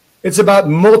away. It's about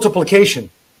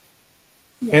multiplication.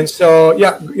 Yeah. And so,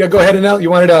 go ahead, Annel. You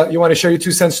want to share your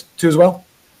 2 cents too as well?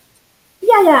 Yeah,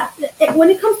 Yeah. When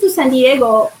it comes to San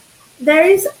Diego, there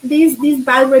is this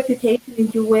bad reputation,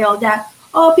 if you will, that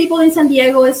people in San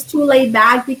Diego is too laid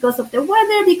back because of the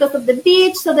weather, because of the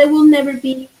beach, so they will never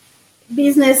be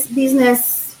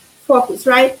business focused,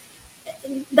 right?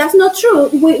 That's not true.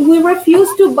 We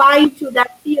refuse to buy into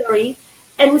that theory,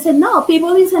 and we said no.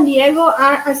 People in San Diego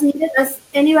are as needed as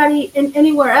anybody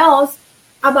anywhere else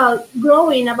about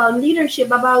growing, about leadership,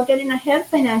 about getting ahead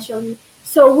financially.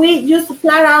 So we just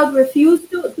flat out refuse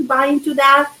to buy into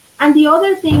that. And the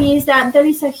other thing is that there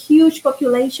is a huge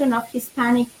population of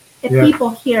Hispanic people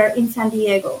here in San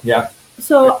Diego. Yeah.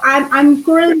 So I'm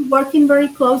currently working very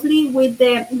closely with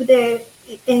the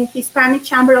Hispanic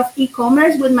Chamber of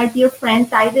E-commerce with my dear friend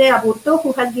Taide Aburto,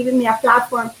 who has given me a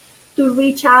platform to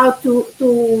reach out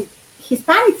to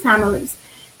Hispanic families.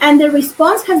 And the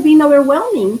response has been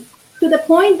overwhelming, to the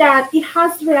point that it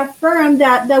has reaffirmed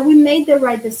that we made the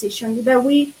right decision, that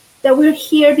we're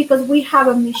here because we have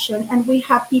a mission and we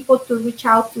have people to reach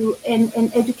out to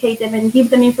and educate them and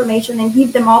give them information and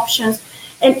give them options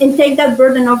and take that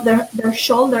burden off their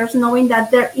shoulders, knowing that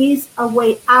there is a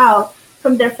way out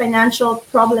from their financial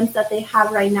problems that they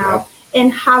have right now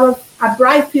and have a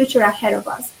bright future ahead of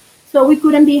us. So we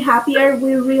couldn't be happier.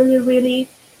 We're really, really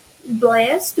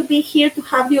blessed to be here, to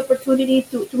have the opportunity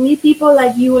to meet people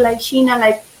like you, like Sheena,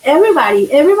 like everybody.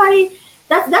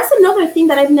 That's another thing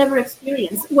that I've never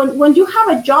experienced. When you have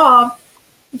a job,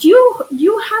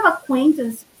 you have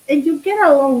acquaintance and you get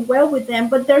along well with them,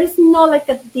 but there is no like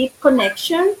a deep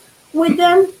connection with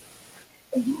them.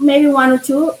 Maybe one or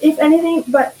two, if anything.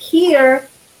 But here,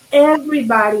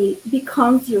 everybody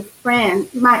becomes your friend.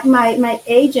 My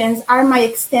agents are my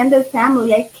extended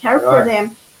family. I care for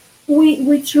them.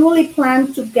 We truly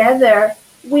plan together.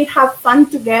 We have fun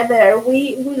together.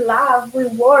 We laugh. We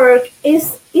work.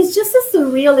 It's just a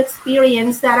surreal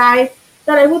experience that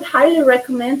I would highly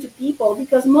recommend to people,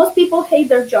 because most people hate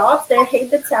their jobs, they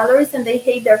hate the salaries, and they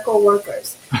hate their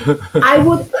coworkers. I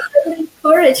would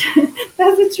encourage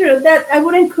that's the truth. That I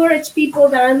would encourage people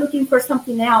that are looking for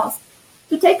something else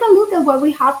to take a look at what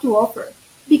we have to offer,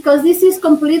 because this is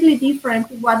completely different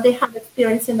from what they have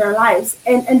experienced in their lives,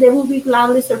 and they will be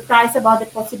gladly surprised about the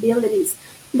possibilities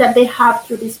that they have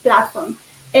through this platform,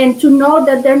 and to know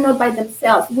that they're not by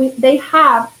themselves. They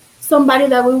have somebody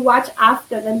that will watch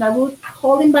after them, that will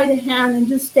hold them by the hand and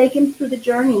just take them through the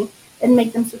journey and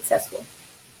make them successful.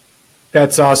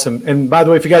 That's awesome. And by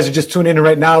the way, if you guys are just tuning in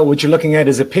right now, what you're looking at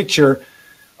is a picture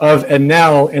of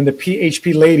Annel and the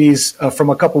PHP ladies from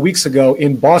a couple weeks ago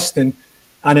in Boston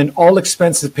on an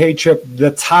all-expenses paid trip.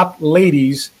 The top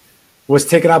ladies was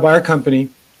taken out by our company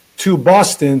to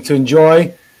Boston to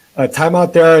enjoy time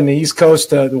out there on the East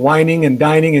Coast, the wining and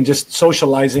dining and just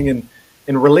socializing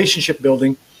and relationship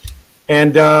building.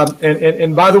 And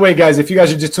by the way, guys, if you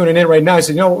guys are just tuning in right now, I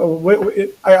said,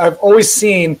 I've always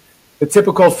seen the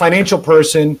typical financial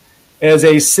person as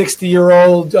a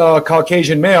 60-year-old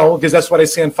Caucasian male, because that's what I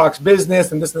see on Fox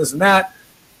Business and this and that.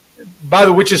 By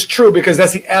the way, which is true, because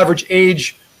that's the average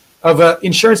age of an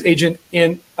insurance agent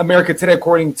in America today,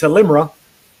 according to LIMRA.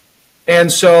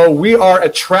 And so we are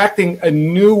attracting a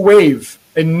new wave,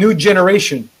 a new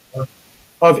generation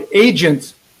of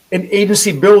agents and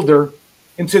agency builder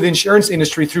into the insurance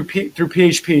industry through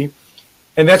PHP.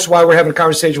 And that's why we're having a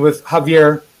conversation with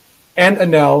Javier and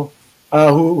Annel,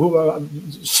 who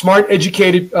smart,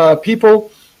 educated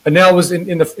people. Annel was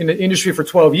in the industry for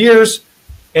 12 years,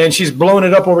 and she's blown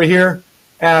it up over here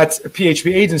at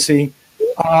PHP Agency.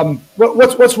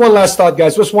 What's one last thought,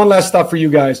 guys? What's one last thought for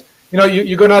you guys?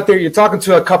 You're going out there, you're talking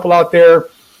to a couple out there.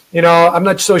 I'm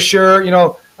not so sure.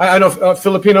 I know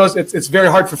Filipinos, it's very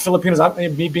hard for Filipinos,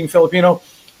 me being Filipino,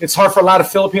 it's hard for a lot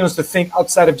of Filipinos to think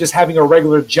outside of just having a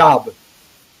regular job,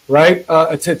 right?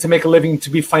 To make a living, to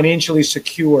be financially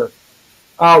secure.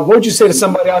 What would you say to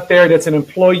somebody out there that's an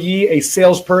employee, a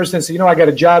salesperson, say, I got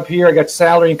a job here, I got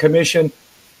salary and commission.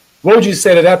 What would you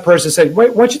say to that person? Say, why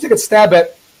don't you take a stab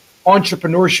at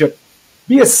entrepreneurship?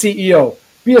 Be a CEO.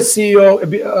 Be a CEO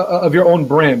of your own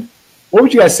brand. What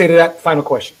would you guys say to that final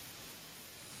question?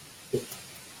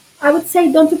 I would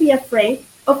say don't be afraid.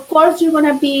 Of course, you're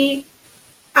going to be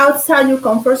outside your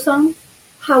comfort zone.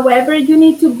 However, you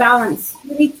need to balance.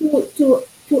 You need to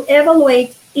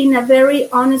evaluate in a very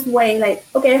honest way. Like,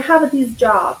 okay, I have this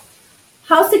job.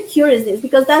 How secure is this?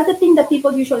 Because that's the thing that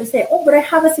people usually say, but I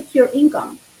have a secure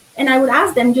income. And I would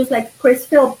ask them, just like Chris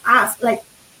Philp asked, like,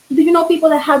 do you know people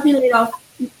that have been laid off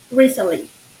recently?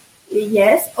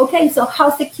 Yes. Okay, so how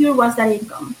secure was that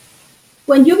income?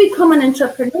 When you become an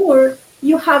entrepreneur,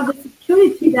 you have the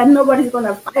security that nobody's going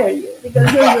to fire you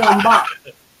because you're your own boss.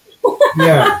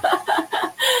 Yeah.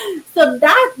 So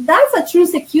that's a true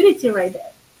security right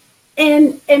there.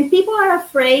 And people are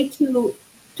afraid to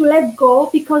let go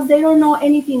because they don't know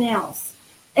anything else,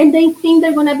 and they think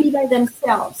they're going to be by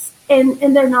themselves,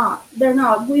 and they're not.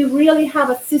 We really have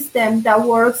a system that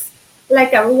works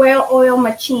like a well-oiled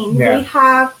machine. Yeah. We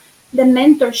have the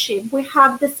mentorship, we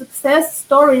have the success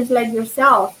stories like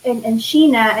yourself and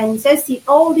Sheena and Ceci,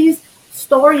 all these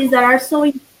stories that are so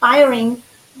inspiring,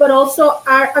 but also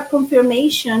are a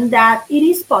confirmation that it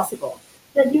is possible,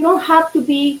 that you don't have to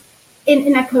be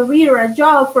in a career or a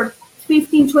job for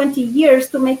 15, 20 years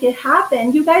to make it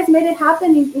happen. You guys made it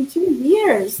happen in 2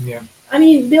 years. Yeah. I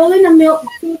mean, building a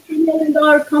 $2-3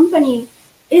 million company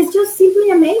is just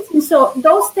simply amazing. So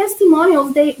those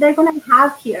testimonials, they're going to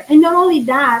have here. And not only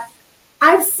that,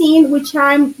 I've seen, which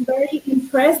I'm very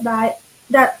impressed by,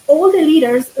 that all the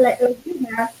leaders like you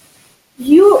have,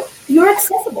 you're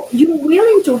accessible. You're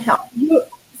willing to help.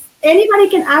 Anybody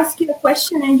can ask you a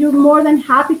question, and you're more than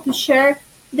happy to share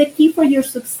the key for your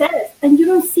success. And you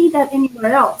don't see that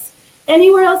anywhere else.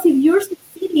 Anywhere else, if you're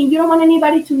succeeding, you don't want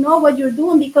anybody to know what you're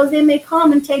doing because they may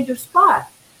come and take your spot.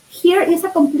 Here is a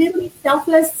completely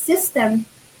selfless system,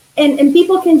 and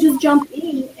people can just jump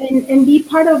in and be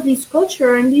part of this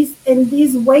culture and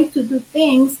this way to do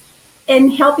things,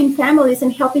 and helping families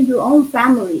and helping your own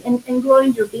family and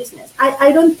growing your business.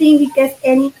 I don't think it gets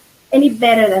any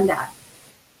better than that.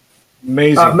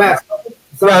 Amazing. Matt,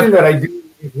 something that I do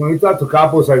is when we talk to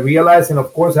couples, I realize, and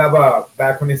of course I have a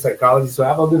background in psychology, so I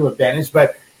have a little advantage,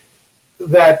 but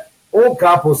that all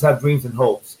couples have dreams and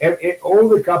hopes. All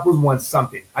the couples want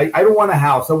something. I don't want a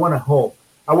house. I want a home.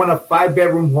 I want a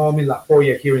 5-bedroom home in La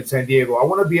Jolla here in San Diego. I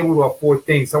want to be able to afford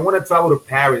things. I want to travel to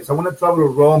Paris. I want to travel to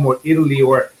Rome or Italy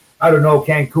or, I don't know,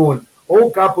 Cancun. All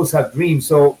couples have dreams.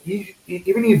 So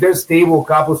even if they're stable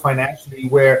couples financially,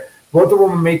 where both of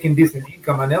them are making decent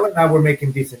income, Annel and I were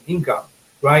making decent income,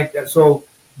 right? So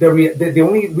the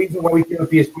only reason why we came to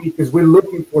PSP is because we're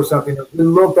looking for something. We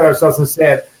looked at ourselves and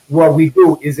said, what we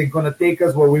do, is it going to take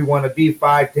us where we want to be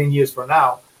 5-10 years from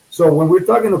now? So when we're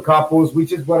talking to couples, we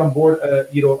just brought on board, a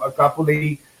couple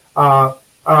lady.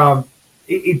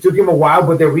 It took him a while,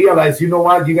 but they realized, you know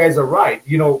what, you guys are right.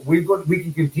 We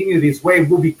can continue this way.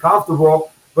 We'll be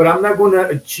comfortable, but I'm not going to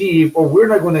achieve, or we're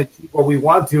not going to achieve what we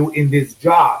want to in this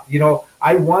job.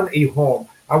 I want a home.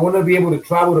 I want to be able to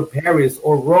travel to Paris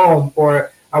or Rome,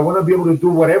 or I want to be able to do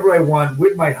whatever I want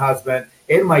with my husband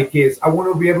and my kids. I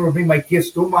want to be able to bring my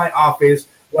kids to my office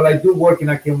while I do work,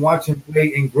 and I can watch and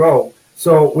play and grow.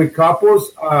 So with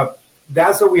couples,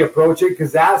 that's how we approach it,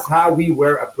 because that's how we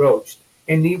were approached,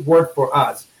 and it worked for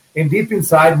us. And deep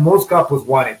inside, most couples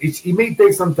want it. It may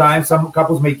take some time. Some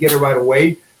couples may get it right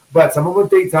away, but some of them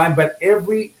take time. But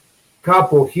every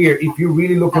couple here, if you're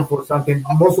really looking for something,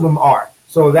 most of them are.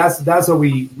 So that's how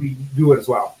we do it as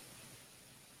well.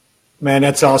 Man,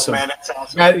 that's awesome. Man,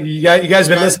 you guys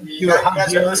been listening to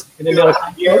Javier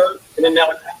and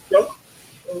Annel.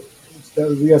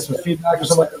 We got some feedback or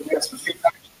something.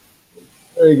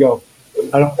 There you go.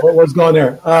 I don't know what's going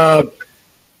there.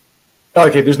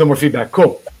 Okay, there's no more feedback.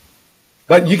 Cool.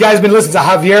 But you guys been listening to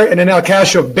Javier and Annel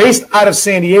Castro, based out of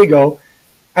San Diego.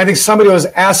 I think somebody was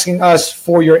asking us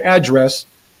for your address.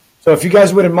 So if you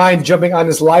guys wouldn't mind jumping on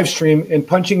this live stream and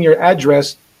punching your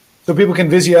address so people can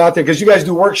visit you out there, because you guys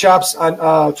do workshops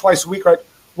on twice a week, right?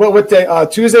 What day?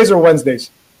 Tuesdays or Wednesdays?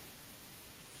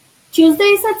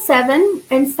 Tuesdays at 7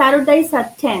 and Saturdays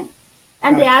at 10.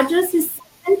 And the address is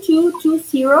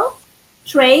 7220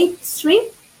 Trade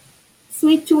Street,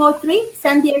 Suite 203,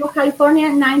 San Diego, California,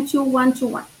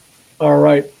 92121. All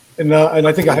right. And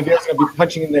I think Javier's going to be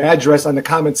punching in the address on the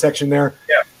comment section there.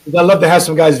 Yeah. I'd love to have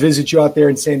some guys visit you out there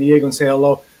in San Diego and say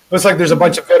hello. Looks like there's a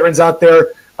bunch of veterans out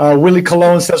there. Willie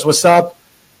Colon says, what's up?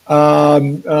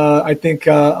 I think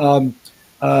who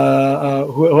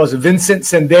was it? Vincent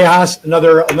Sendejas,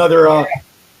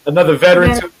 another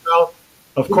veteran too.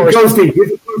 Of course, He's a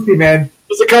Coastie, man.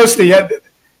 He's a Coastie. Yeah,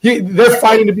 they're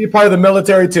fighting to be part of the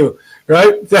military too,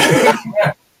 right?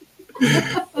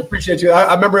 Appreciate you.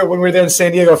 I remember when we were there in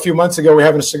San Diego a few months ago. We were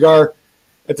having a cigar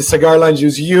at the cigar lounge. It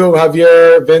was you,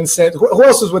 Javier, Vincent. Who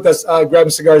else was with us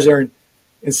grabbing cigars there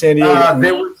in San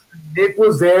Diego? Nick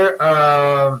was there.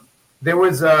 There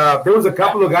was a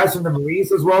couple of guys from the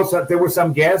Marines as well. So there were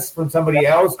some guests from somebody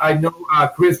else. I know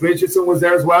Chris Richardson was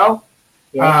there as well.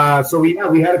 Yeah. So we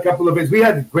had a couple of events. We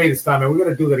had the greatest time, and we're going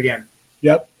to do that again.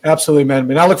 Yep, absolutely, man.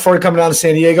 And I look forward to coming down to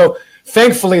San Diego.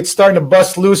 Thankfully, it's starting to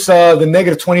bust loose the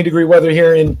negative 20-degree weather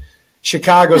here in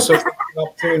Chicago, so it's an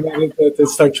opportunity to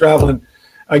start traveling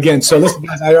again. So listen,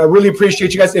 guys, I really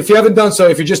appreciate you guys. If you haven't done so,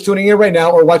 if you're just tuning in right now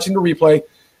or watching the replay,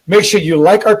 make sure you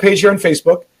like our page here on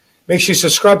Facebook. Make sure you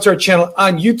subscribe to our channel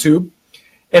on YouTube.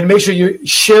 And make sure you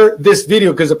share this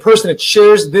video, because the person that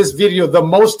shares this video the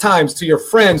most times to your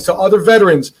friends, to other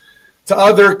veterans, to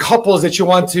other couples that you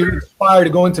want to inspire to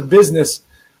go into business,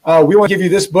 we want to give you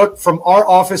this book from our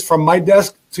office, from my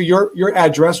desk to your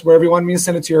address, wherever you want me to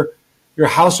send it to your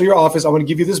house or your office. I want to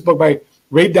give you this book by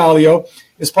Ray Dalio.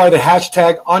 It's part of the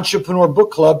hashtag Entrepreneur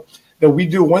Book Club that we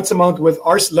do once a month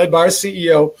led by our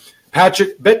CEO,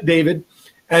 Patrick Bet-David.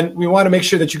 And we want to make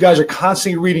sure that you guys are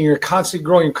constantly reading, you're constantly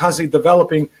growing, you're constantly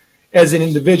developing as an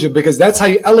individual, because that's how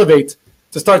you elevate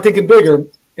to start thinking bigger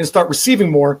and start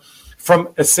receiving more from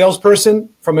a salesperson,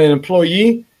 from an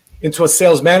employee, into a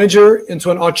sales manager, into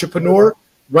an entrepreneur,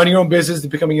 running your own business, to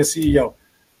becoming a CEO.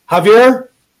 Javier,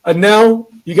 Annel,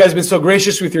 you guys have been so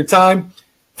gracious with your time.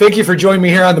 Thank you for joining me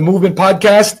here on the Movement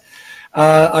Podcast,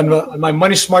 on my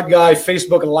Money Smart Guy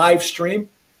Facebook live stream.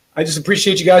 I just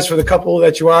appreciate you guys for the couple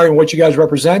that you are and what you guys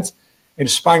represent, and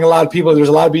inspiring a lot of people. There's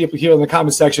a lot of people here in the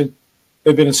comment section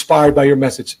that have been inspired by your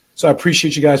message. So I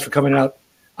appreciate you guys for coming out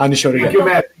on the show today. Thank you,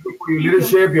 Matt, for your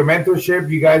leadership, your mentorship.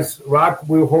 You guys rock.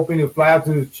 We're hoping to fly out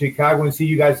to Chicago and see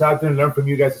you guys out there and learn from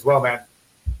you guys as well, man.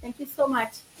 Thank you so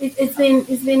much. It's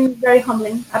been very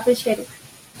humbling. I appreciate it.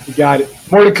 You got it.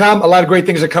 More to come. A lot of great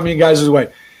things are coming you guys'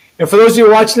 way. And for those of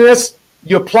you watching this,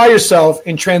 you apply yourself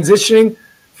in transitioning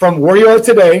from where you are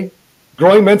today,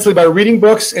 growing mentally by reading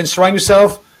books and surrounding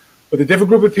yourself with a different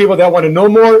group of people that want to know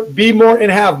more, be more,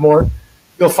 and have more.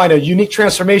 You'll find a unique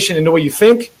transformation in the way you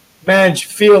think, manage,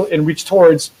 feel, and reach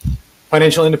towards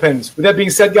financial independence. With that being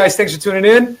said, guys, thanks for tuning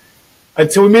in.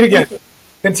 Until we meet again,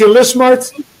 continue to live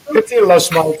smart, continue to love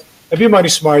smart, and be money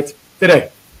smart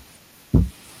today.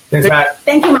 Thanks, Matt.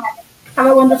 Thank you, Matt. Have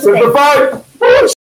a wonderful day. Bye.